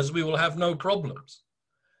prayers, we will have no problems,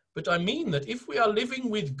 but I mean that if we are living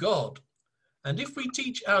with God, and if we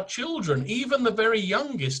teach our children, even the very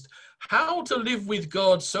youngest, how to live with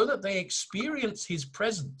God so that they experience his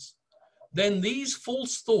presence, then these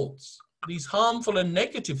false thoughts, these harmful and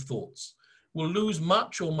negative thoughts, will lose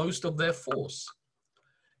much or most of their force.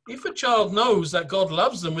 If a child knows that God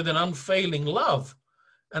loves them with an unfailing love,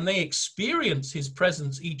 and they experience his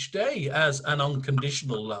presence each day as an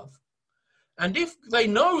unconditional love, and if they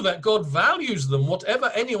know that God values them,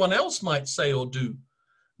 whatever anyone else might say or do,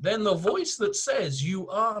 then the voice that says you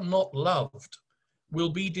are not loved will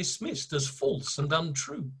be dismissed as false and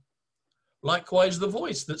untrue. Likewise, the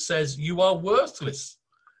voice that says you are worthless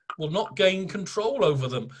will not gain control over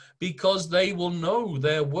them, because they will know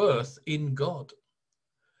their worth in God.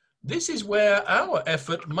 This is where our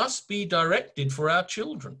effort must be directed for our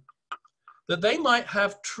children, that they might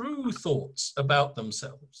have true thoughts about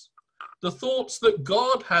themselves, the thoughts that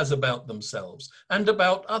God has about themselves and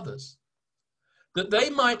about others, that they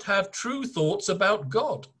might have true thoughts about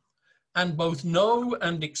God and both know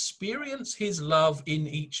and experience his love in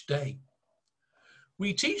each day.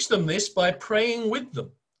 We teach them this by praying with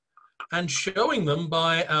them and showing them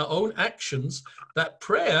by our own actions that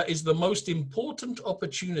prayer is the most important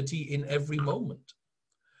opportunity in every moment.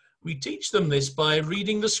 We teach them this by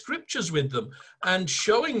reading the scriptures with them and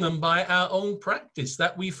showing them by our own practice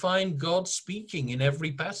that we find God speaking in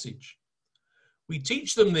every passage. We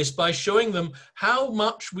teach them this by showing them how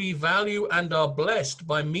much we value and are blessed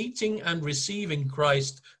by meeting and receiving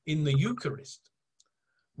Christ in the Eucharist.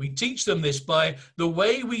 We teach them this by the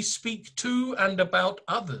way we speak to and about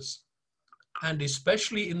others, and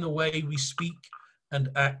especially in the way we speak and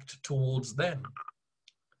act towards them.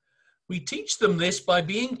 We teach them this by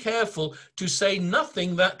being careful to say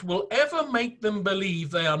nothing that will ever make them believe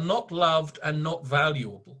they are not loved and not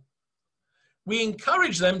valuable. We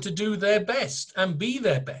encourage them to do their best and be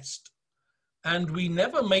their best, and we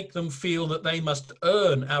never make them feel that they must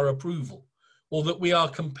earn our approval or that we are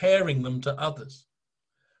comparing them to others.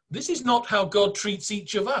 This is not how God treats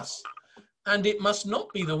each of us, and it must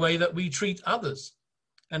not be the way that we treat others,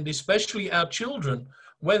 and especially our children,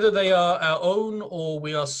 whether they are our own or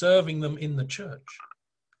we are serving them in the church.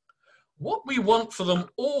 What we want for them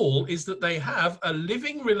all is that they have a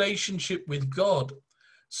living relationship with God,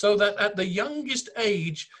 so that at the youngest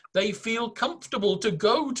age, they feel comfortable to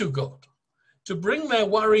go to God, to bring their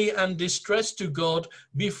worry and distress to God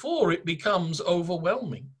before it becomes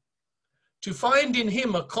overwhelming, to find in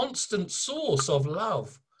him a constant source of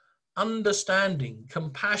love, understanding,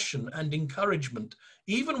 compassion, and encouragement,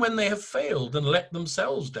 even when they have failed and let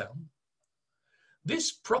themselves down.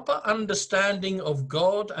 This proper understanding of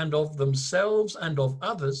God and of themselves and of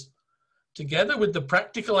others, together with the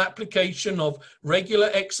practical application of regular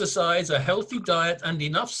exercise, a healthy diet, and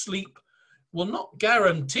enough sleep, will not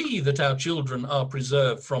guarantee that our children are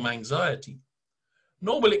preserved from anxiety,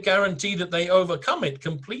 nor will it guarantee that they overcome it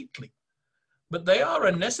completely. But they are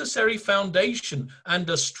a necessary foundation and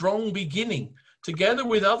a strong beginning, together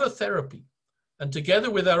with other therapy, and together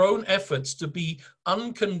with our own efforts to be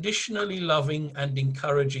unconditionally loving and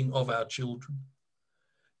encouraging of our children.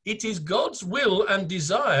 It is God's will and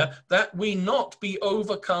desire that we not be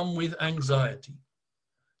overcome with anxiety.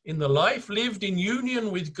 In the life lived in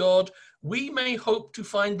union with God, we may hope to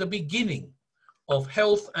find the beginning of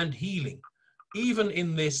health and healing, even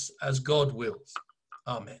in this as God wills.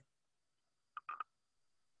 Amen.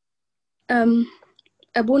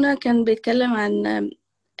 أبونا كان بيتكلم عن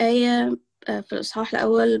آية في الإصحاح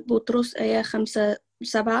الأول بطرس آية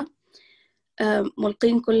 5-7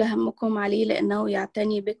 ملقين كل همكم عليه لأنه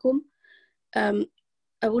يعتني بكم.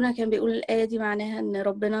 أبونا كان بيقول الآية دي معناها إن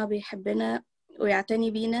ربنا بيحبنا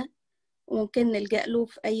ويعتني بينا، وممكن نلجأ له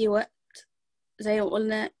في أي وقت، زي ما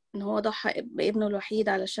قلنا إن هو ضحى بابنه الوحيد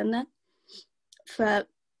علشاننا.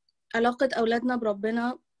 فعلاقة أولادنا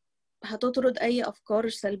بربنا هتطرد أي أفكار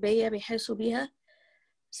سلبية بيحسوا بيها،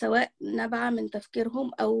 سواء نبع من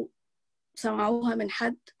تفكيرهم أو سمعوها من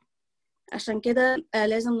حد. عشان كده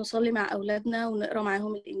لازم نصلي مع أولادنا ونقرأ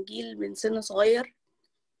معاهم الإنجيل من سن صغير،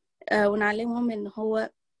 ونعلمهم إن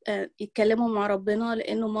هو يتكلموا مع ربنا،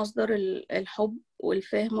 لأنه مصدر الحب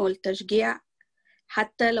والفهم والتشجيع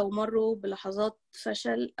حتى لو مروا بلحظات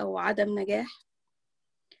فشل أو عدم نجاح.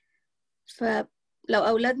 فلو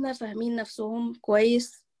أولادنا فاهمين نفسهم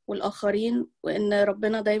كويس والآخرين، وإن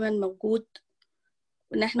ربنا دايما موجود،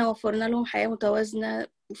 وإن احنا وفرنا لهم حياة متوازنة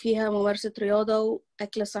وفيها ممارسة رياضة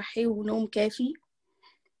وأكل صحي ونوم كافي،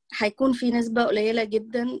 هيكون في نسبة قليلة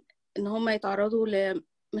جدا إن هم يتعرضوا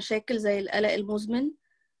لمشاكل زي القلق المزمن.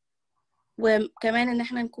 وكمان إن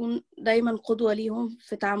احنا نكون دايما قدوة ليهم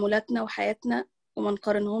في تعاملاتنا وحياتنا، وما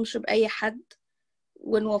نقارنهمش بأي حد،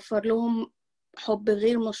 ونوفر لهم حب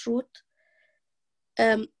غير مشروط.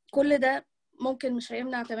 كل ده ممكن مش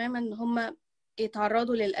هيمنع تماما إن هم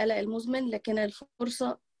يتعرضوا للقلق المزمن، لكن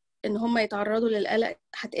الفرصة إن هم يتعرضوا للقلق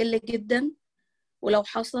هتقل جدا، ولو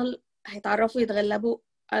حصل هيتعرفوا يتغلبوا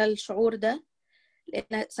على الشعور ده،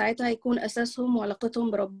 لأن ساعتها هيكون أساسهم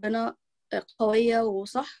وعلاقتهم بربنا قوية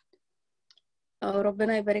وصح.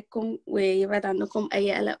 ربنا يبارككم ويبعد عنكم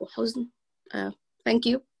أي قلق وحزن. Thank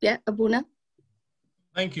you. Yeah, أبونا.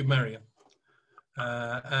 Thank you, Mariam.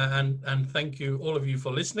 And thank you, all of you,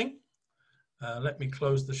 for listening. Let me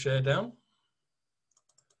close the share down.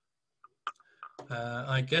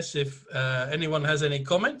 I guess if anyone has any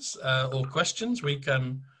comments or questions, we can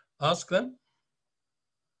ask them.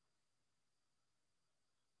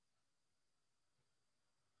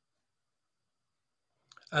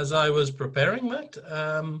 As I was preparing that,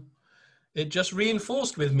 it just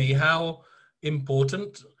reinforced with me how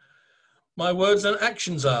important my words and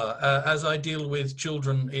actions are as I deal with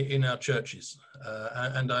children in our churches.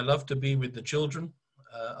 And I love to be with the children.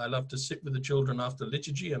 I love to sit with the children after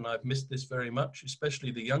liturgy, and I've missed this very much,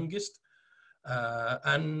 especially the youngest.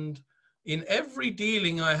 And in every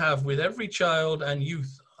dealing I have with every child and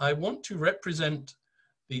youth, I want to represent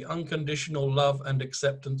the unconditional love and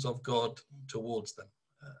acceptance of God towards them.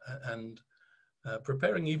 And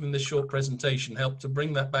preparing even this short presentation helped to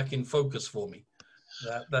bring that back in focus for me,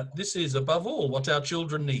 that this is above all what our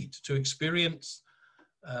children need, to experience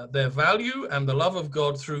their value and the love of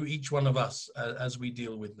God through each one of us as we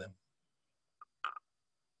deal with them.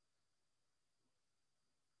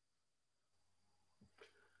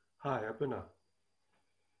 Hi, Abuna.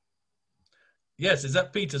 Yes, is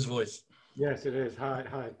that Peter's voice? Yes, it is. Hi.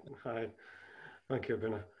 Thank you,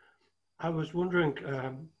 Abuna. I was wondering,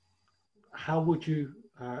 how would you,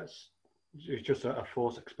 it's just a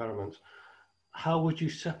forced experiment, how would you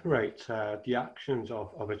separate the actions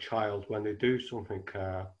of a child when they do something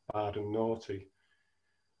bad and naughty?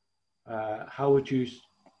 How would you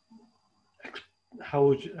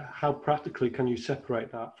how practically can you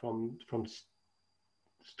separate that from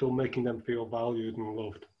still making them feel valued and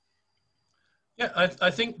loved? Yeah, I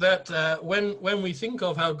think that when we think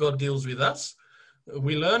of how God deals with us,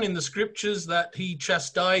 we learn in the scriptures that he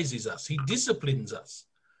chastises us, he disciplines us,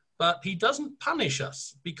 but he doesn't punish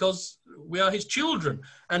us because we are his children,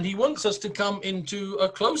 and he wants us to come into a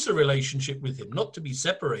closer relationship with him, not to be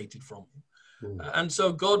separated from him. And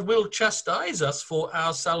so God will chastise us for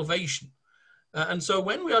our salvation. And so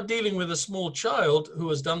when we are dealing with a small child who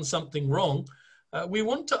has done something wrong, we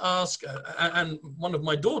want to ask, and one of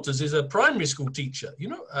my daughters is a primary school teacher,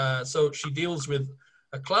 so she deals with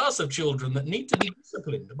a class of children that need to be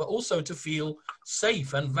disciplined, but also to feel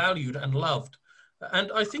safe and valued and loved.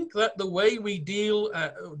 And I think that the way we deal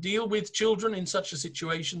with children in such a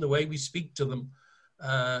situation, the way we speak to them,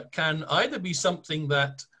 can either be something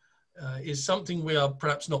that is something we are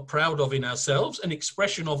perhaps not proud of in ourselves, an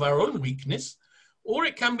expression of our own weakness, or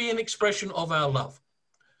it can be an expression of our love.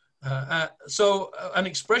 So an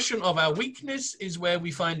expression of our weakness is where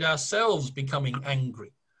we find ourselves becoming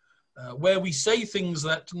angry, where we say things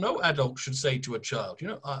that no adult should say to a child.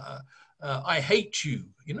 I hate you.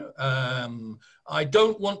 I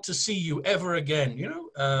don't want to see you ever again.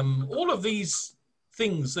 All of these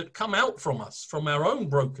things that come out from us, from our own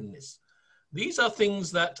brokenness. These are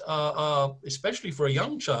things that are, especially for a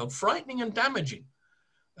young child, frightening and damaging.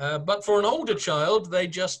 But for an older child, they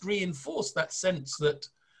just reinforce that sense that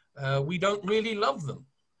we don't really love them.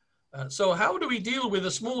 So how do we deal with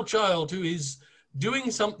a small child who is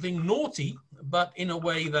doing something naughty, but in a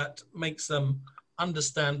way that makes them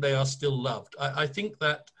understand they are still loved? I think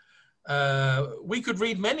that we could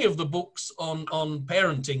read many of the books on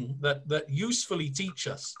parenting that usefully teach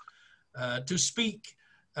us to speak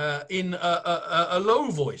in a low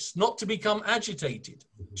voice, not to become agitated,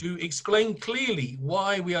 to explain clearly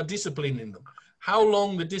why we are disciplining them, how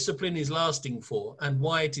long the discipline is lasting for, and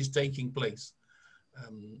why it is taking place.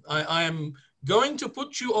 I am going to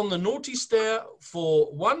put you on the naughty stare for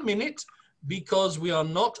 1 minute because we are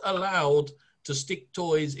not allowed to stick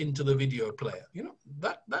toys into the video player.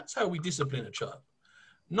 That's how we discipline a child.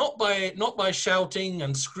 Not by shouting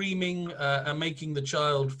and screaming and making the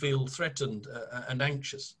child feel threatened and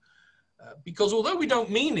anxious. Because although we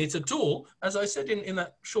don't mean it at all, as I said in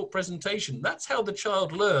that short presentation, that's how the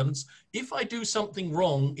child learns. If I do something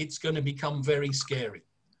wrong, it's going to become very scary.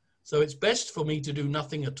 So it's best for me to do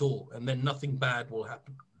nothing at all, and then nothing bad will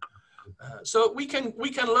happen. So we can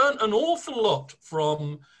learn an awful lot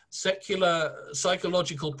from secular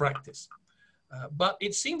psychological practice. But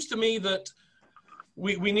it seems to me that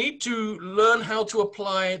we need to learn how to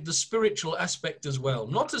apply the spiritual aspect as well,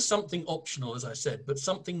 not as something optional, as I said, but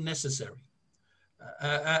something necessary.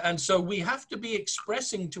 And so we have to be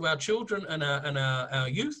expressing to our children and our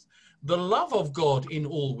youth the love of God in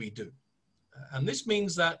all we do. And this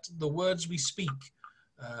means that the words we speak,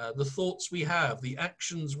 the thoughts we have, the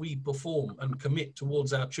actions we perform and commit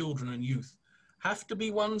towards our children and youth have to be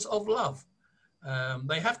ones of love.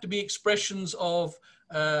 They have to be expressions of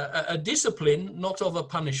a discipline, not of a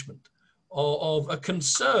punishment, or of a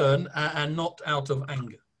concern and not out of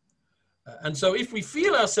anger. And so if we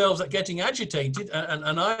feel ourselves getting agitated,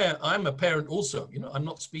 and I'm a parent also, I'm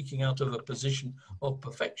not speaking out of a position of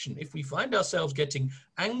perfection. If we find ourselves getting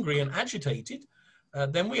angry and agitated,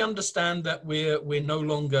 then we understand that we're no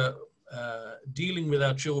longer dealing with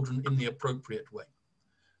our children in the appropriate way.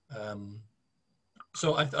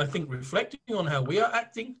 So I think reflecting on how we are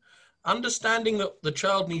acting, understanding that the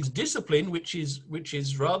child needs discipline, which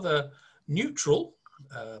is rather neutral,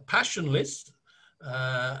 passionless,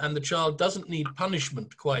 and the child doesn't need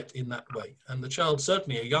punishment quite in that way. And the child,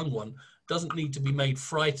 certainly a young one, doesn't need to be made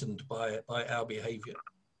frightened by our behavior.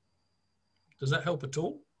 Does that help at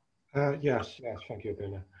all? Yes, thank you,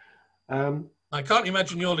 Bina. I can't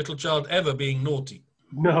imagine your little child ever being naughty.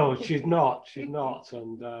 No, she's not,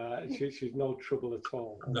 and she's no trouble at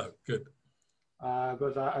all. No, good.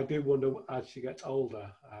 But I do wonder, as she gets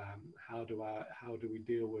older, how do we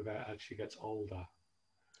deal with her as she gets older?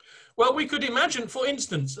 Well, we could imagine, for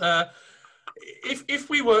instance, if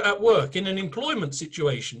we were at work in an employment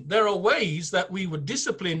situation, there are ways that we would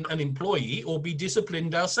discipline an employee or be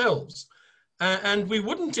disciplined ourselves. And we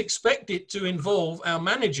wouldn't expect it to involve our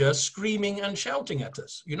manager screaming and shouting at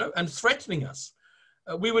us, and threatening us.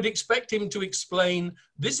 We would expect him to explain,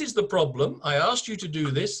 this is the problem, I asked you to do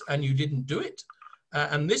this and you didn't do it,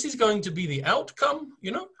 and this is going to be the outcome,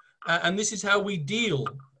 and this is how we deal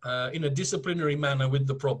in a disciplinary manner with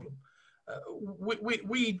the problem.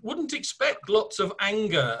 We wouldn't expect lots of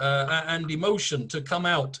anger and emotion to come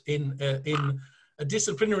out in a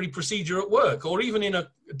disciplinary procedure at work, or even in a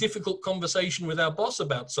difficult conversation with our boss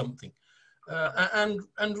about something.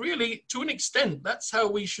 And really, to an extent, that's how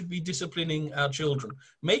we should be disciplining our children,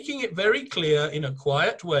 making it very clear in a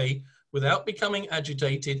quiet way, without becoming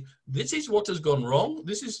agitated. This is what has gone wrong.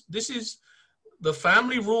 This is the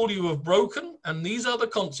family rule you have broken, and these are the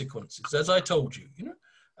consequences, as I told you, you know.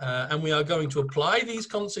 And we are going to apply these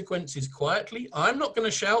consequences quietly. I'm not going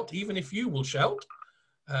to shout, even if you will shout,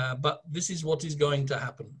 but this is what is going to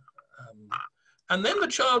happen. And then the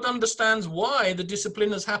child understands why the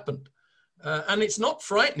discipline has happened. And it's not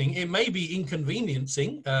frightening. It may be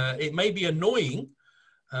inconveniencing. It may be annoying.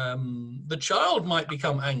 The child might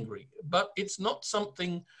become angry, but it's not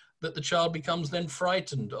something that the child becomes then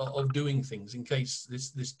frightened of doing things in case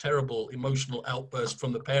this terrible emotional outburst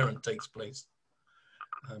from the parent takes place.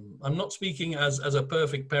 I'm not speaking as a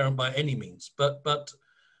perfect parent by any means, but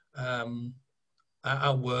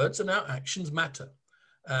our words and our actions matter.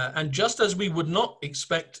 And just as we would not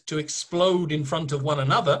expect to explode in front of one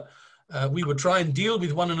another, we would try and deal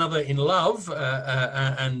with one another in love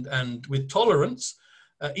and with tolerance.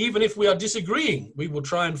 Even if we are disagreeing, we will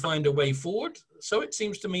try and find a way forward. So it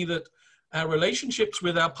seems to me that our relationships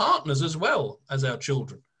with our partners as well as our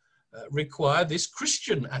children require this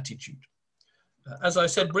Christian attitude. As I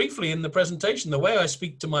said briefly in the presentation, the way I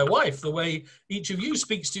speak to my wife, the way each of you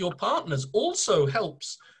speaks to your partners also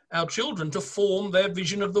helps our children to form their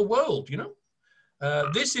vision of the world, you know.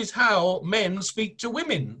 This is how men speak to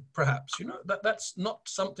women, perhaps, you know. That's not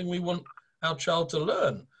something we want our child to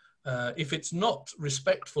learn. If it's not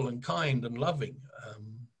respectful and kind and loving.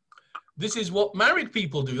 This is what married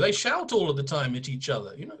people do. They shout all of the time at each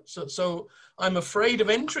other, you know. So I'm afraid of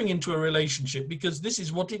entering into a relationship because this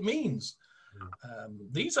is what it means.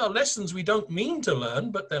 These are lessons we don't mean to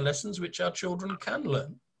learn, but they're lessons which our children can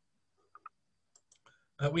learn.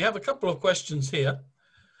 We have a couple of questions here.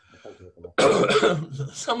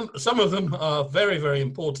 Some of them are very, very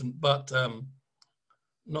important, but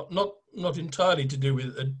not entirely to do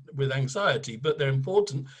with anxiety, but they're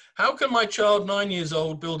important. How can my child, 9 years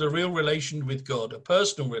old, build a real relation with God, a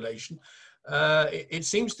personal relation? It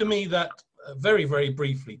seems to me that, very, very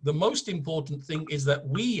briefly, the most important thing is that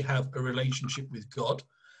we have a relationship with God,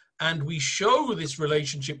 and we show this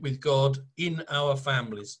relationship with God in our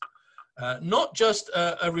families. Not just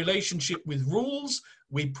a relationship with rules.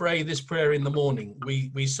 We pray this prayer in the morning.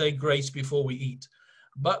 We say grace before we eat.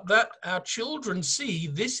 But that our children see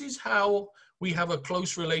this is how we have a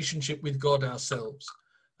close relationship with God ourselves.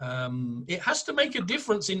 It has to make a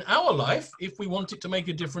difference in our life if we want it to make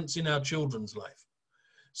a difference in our children's life.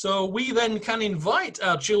 So we then can invite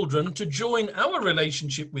our children to join our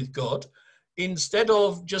relationship with God instead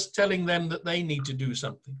of just telling them that they need to do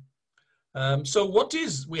something. So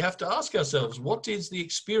we have to ask ourselves, what is the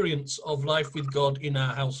experience of life with God in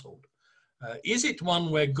our household? Is it one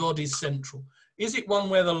where God is central? Is it one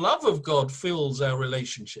where the love of God fills our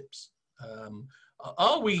relationships?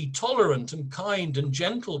 Are we tolerant and kind and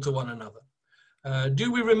gentle to one another?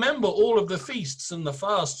 Do we remember all of the feasts and the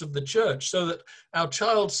fasts of the church so that our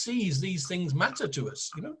child sees these things matter to us?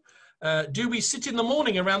 You know, do we sit in the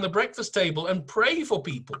morning around the breakfast table and pray for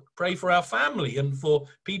people, pray for our family and for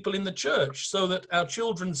people in the church so that our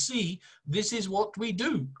children see this is what we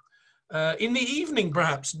do? In the evening,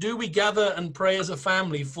 perhaps, do we gather and pray as a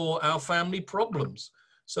family for our family problems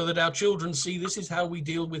so that our children see this is how we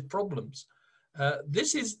deal with problems?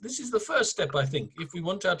 This is the first step, I think, if we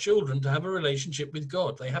want our children to have a relationship with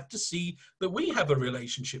God. They have to see that we have a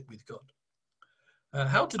relationship with God.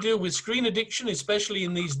 How to deal with screen addiction, especially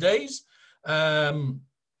in these days. There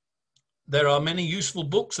are many useful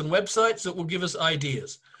books and websites that will give us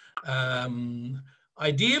ideas.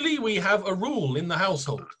 Ideally, we have a rule in the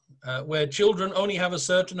household where children only have a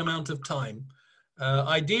certain amount of time.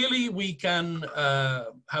 Ideally, we can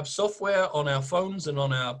have software on our phones and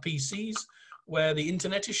on our PCs where the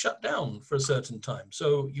internet is shut down for a certain time.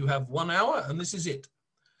 So you have 1 hour and this is it.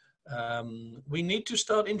 We need to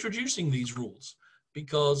start introducing these rules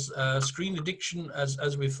because screen addiction,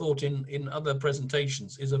 as we've thought in other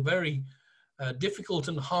presentations, is a very difficult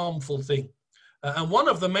and harmful thing. And one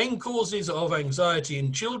of the main causes of anxiety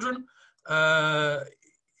in children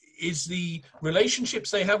is the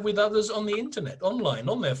relationships they have with others on the internet, online,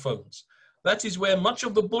 on their phones. That is where much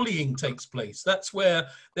of the bullying takes place. That's where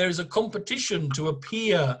there is a competition to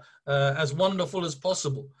appear as wonderful as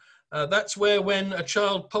possible. That's where when a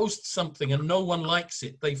child posts something and no one likes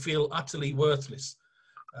it, they feel utterly worthless.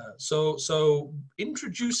 So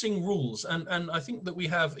introducing rules, and I think that we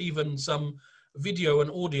have even some video and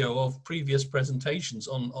audio of previous presentations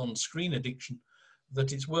on screen addiction.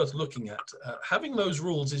 that it's worth looking at. Having those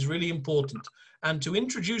rules is really important, and to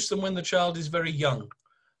introduce them when the child is very young,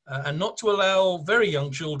 and not to allow very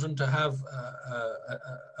young children to have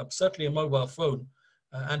certainly a mobile phone,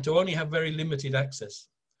 and to only have very limited access.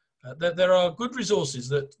 There are good resources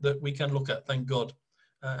that we can look at, thank God,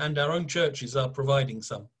 and our own churches are providing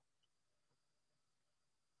some.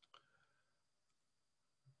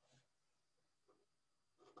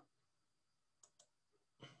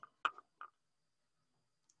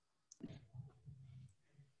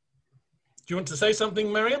 Do you want to say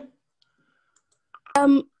something, Miriam?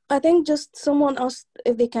 I think just someone asked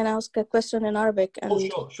if they can ask a question in Arabic.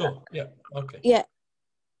 And sure. Yeah, okay. Yeah.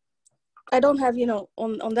 I don't have,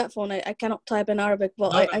 on that phone, I cannot type in Arabic,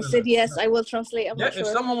 but I said yes, I will translate. I'm not sure. If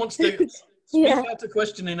someone wants to speak out a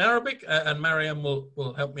question in Arabic, and Mariam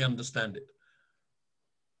will help me understand it.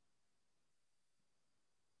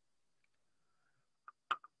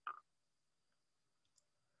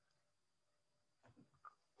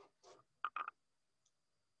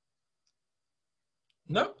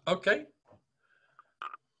 No? Okay.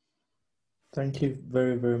 Thank you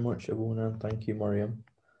very, very much, Abuna, and thank you, Mariam.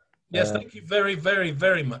 Yes, thank you very, very,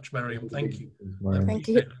 very much, Mariam. Thank you. Mariam. Thank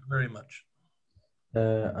you very much.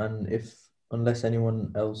 And unless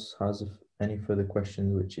anyone else has any further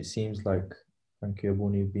questions, which it seems like, thank you,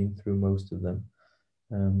 Abuna, you've been through most of them.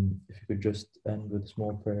 If you could just end with a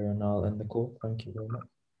small prayer and I'll end the call. Thank you very much.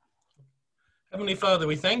 Heavenly Father,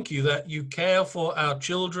 we thank you that you care for our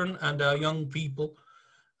children and our young people.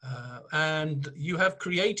 And you have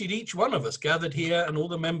created each one of us gathered here, and all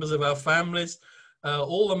the members of our families,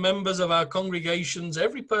 all the members of our congregations,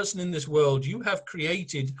 every person in this world, you have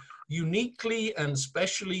created uniquely and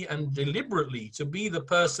specially and deliberately to be the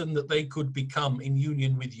person that they could become in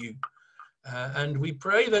union with you. And we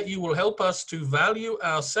pray that you will help us to value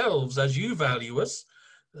ourselves as you value us,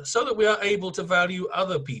 so that we are able to value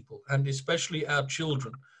other people, and especially our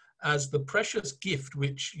children, as the precious gift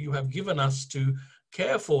which you have given us to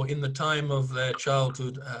care for in the time of their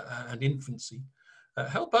childhood and infancy.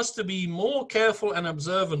 Help us to be more careful and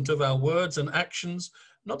observant of our words and actions,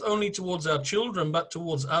 not only towards our children, but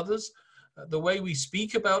towards others, the way we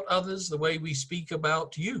speak about others, the way we speak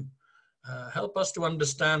about you. Help us to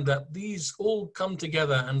understand that these all come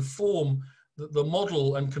together and form the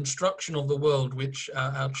model and construction of the world which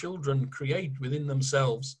our children create within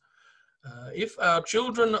themselves. If our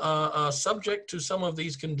children are subject to some of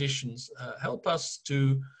these conditions, help us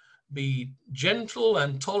to be gentle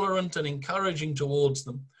and tolerant and encouraging towards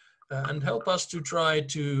them, and help us to try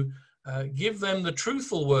to give them the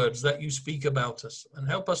truthful words that you speak about us, and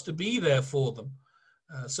help us to be there for them,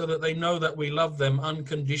 so that they know that we love them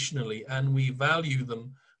unconditionally and we value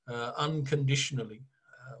them unconditionally,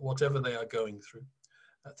 whatever they are going through.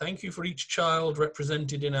 Thank you for each child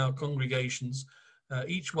represented in our congregations.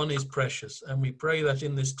 Each one is precious, and we pray that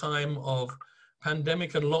in this time of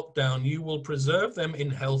pandemic and lockdown, you will preserve them in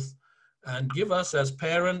health and give us as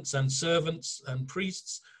parents and servants and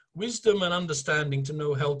priests wisdom and understanding to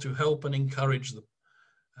know how to help and encourage them,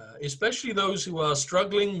 especially those who are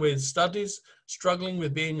struggling with studies, struggling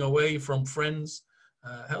with being away from friends.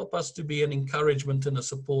 Help us to be an encouragement and a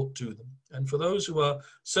support to them. And for those who are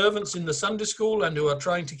servants in the Sunday school and who are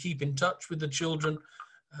trying to keep in touch with the children,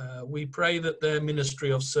 we pray that their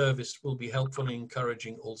ministry of service will be helpful and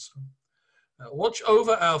encouraging also. Watch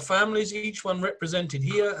over our families, each one represented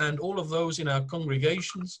here, and all of those in our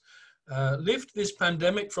congregations. Lift this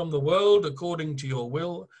pandemic from the world according to your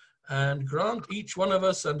will, and grant each one of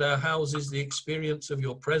us and our houses the experience of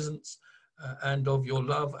your presence and of your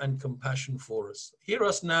love and compassion for us. Hear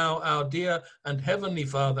us now, our dear and heavenly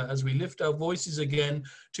Father, as we lift our voices again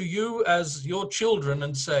to you as your children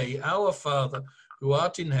and say, Our Father, who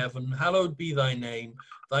art in heaven, hallowed be thy name.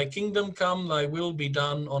 Thy kingdom come, thy will be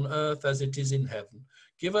done on earth as it is in heaven.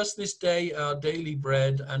 Give us this day our daily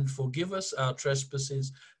bread, and forgive us our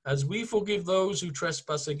trespasses, as we forgive those who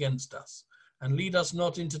trespass against us. And lead us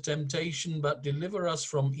not into temptation, but deliver us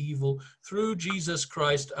from evil, through Jesus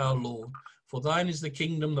Christ our Lord. For thine is the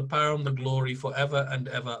kingdom, the power, and the glory, forever and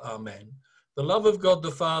ever. Amen. The love of God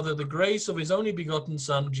the Father, the grace of his only begotten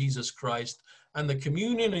Son, Jesus Christ, and the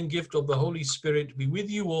communion and gift of the Holy Spirit be with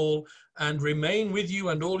you all, and remain with you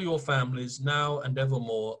and all your families, now and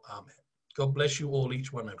evermore. Amen. God bless you all,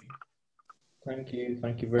 each one of you. Thank you.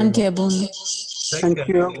 Thank you very much. Take Thank care.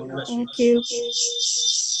 you. God bless Thank you.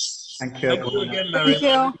 Thank you. Thank you again, Mary.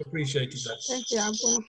 Thank you. Appreciated that. Thank you, Abuna.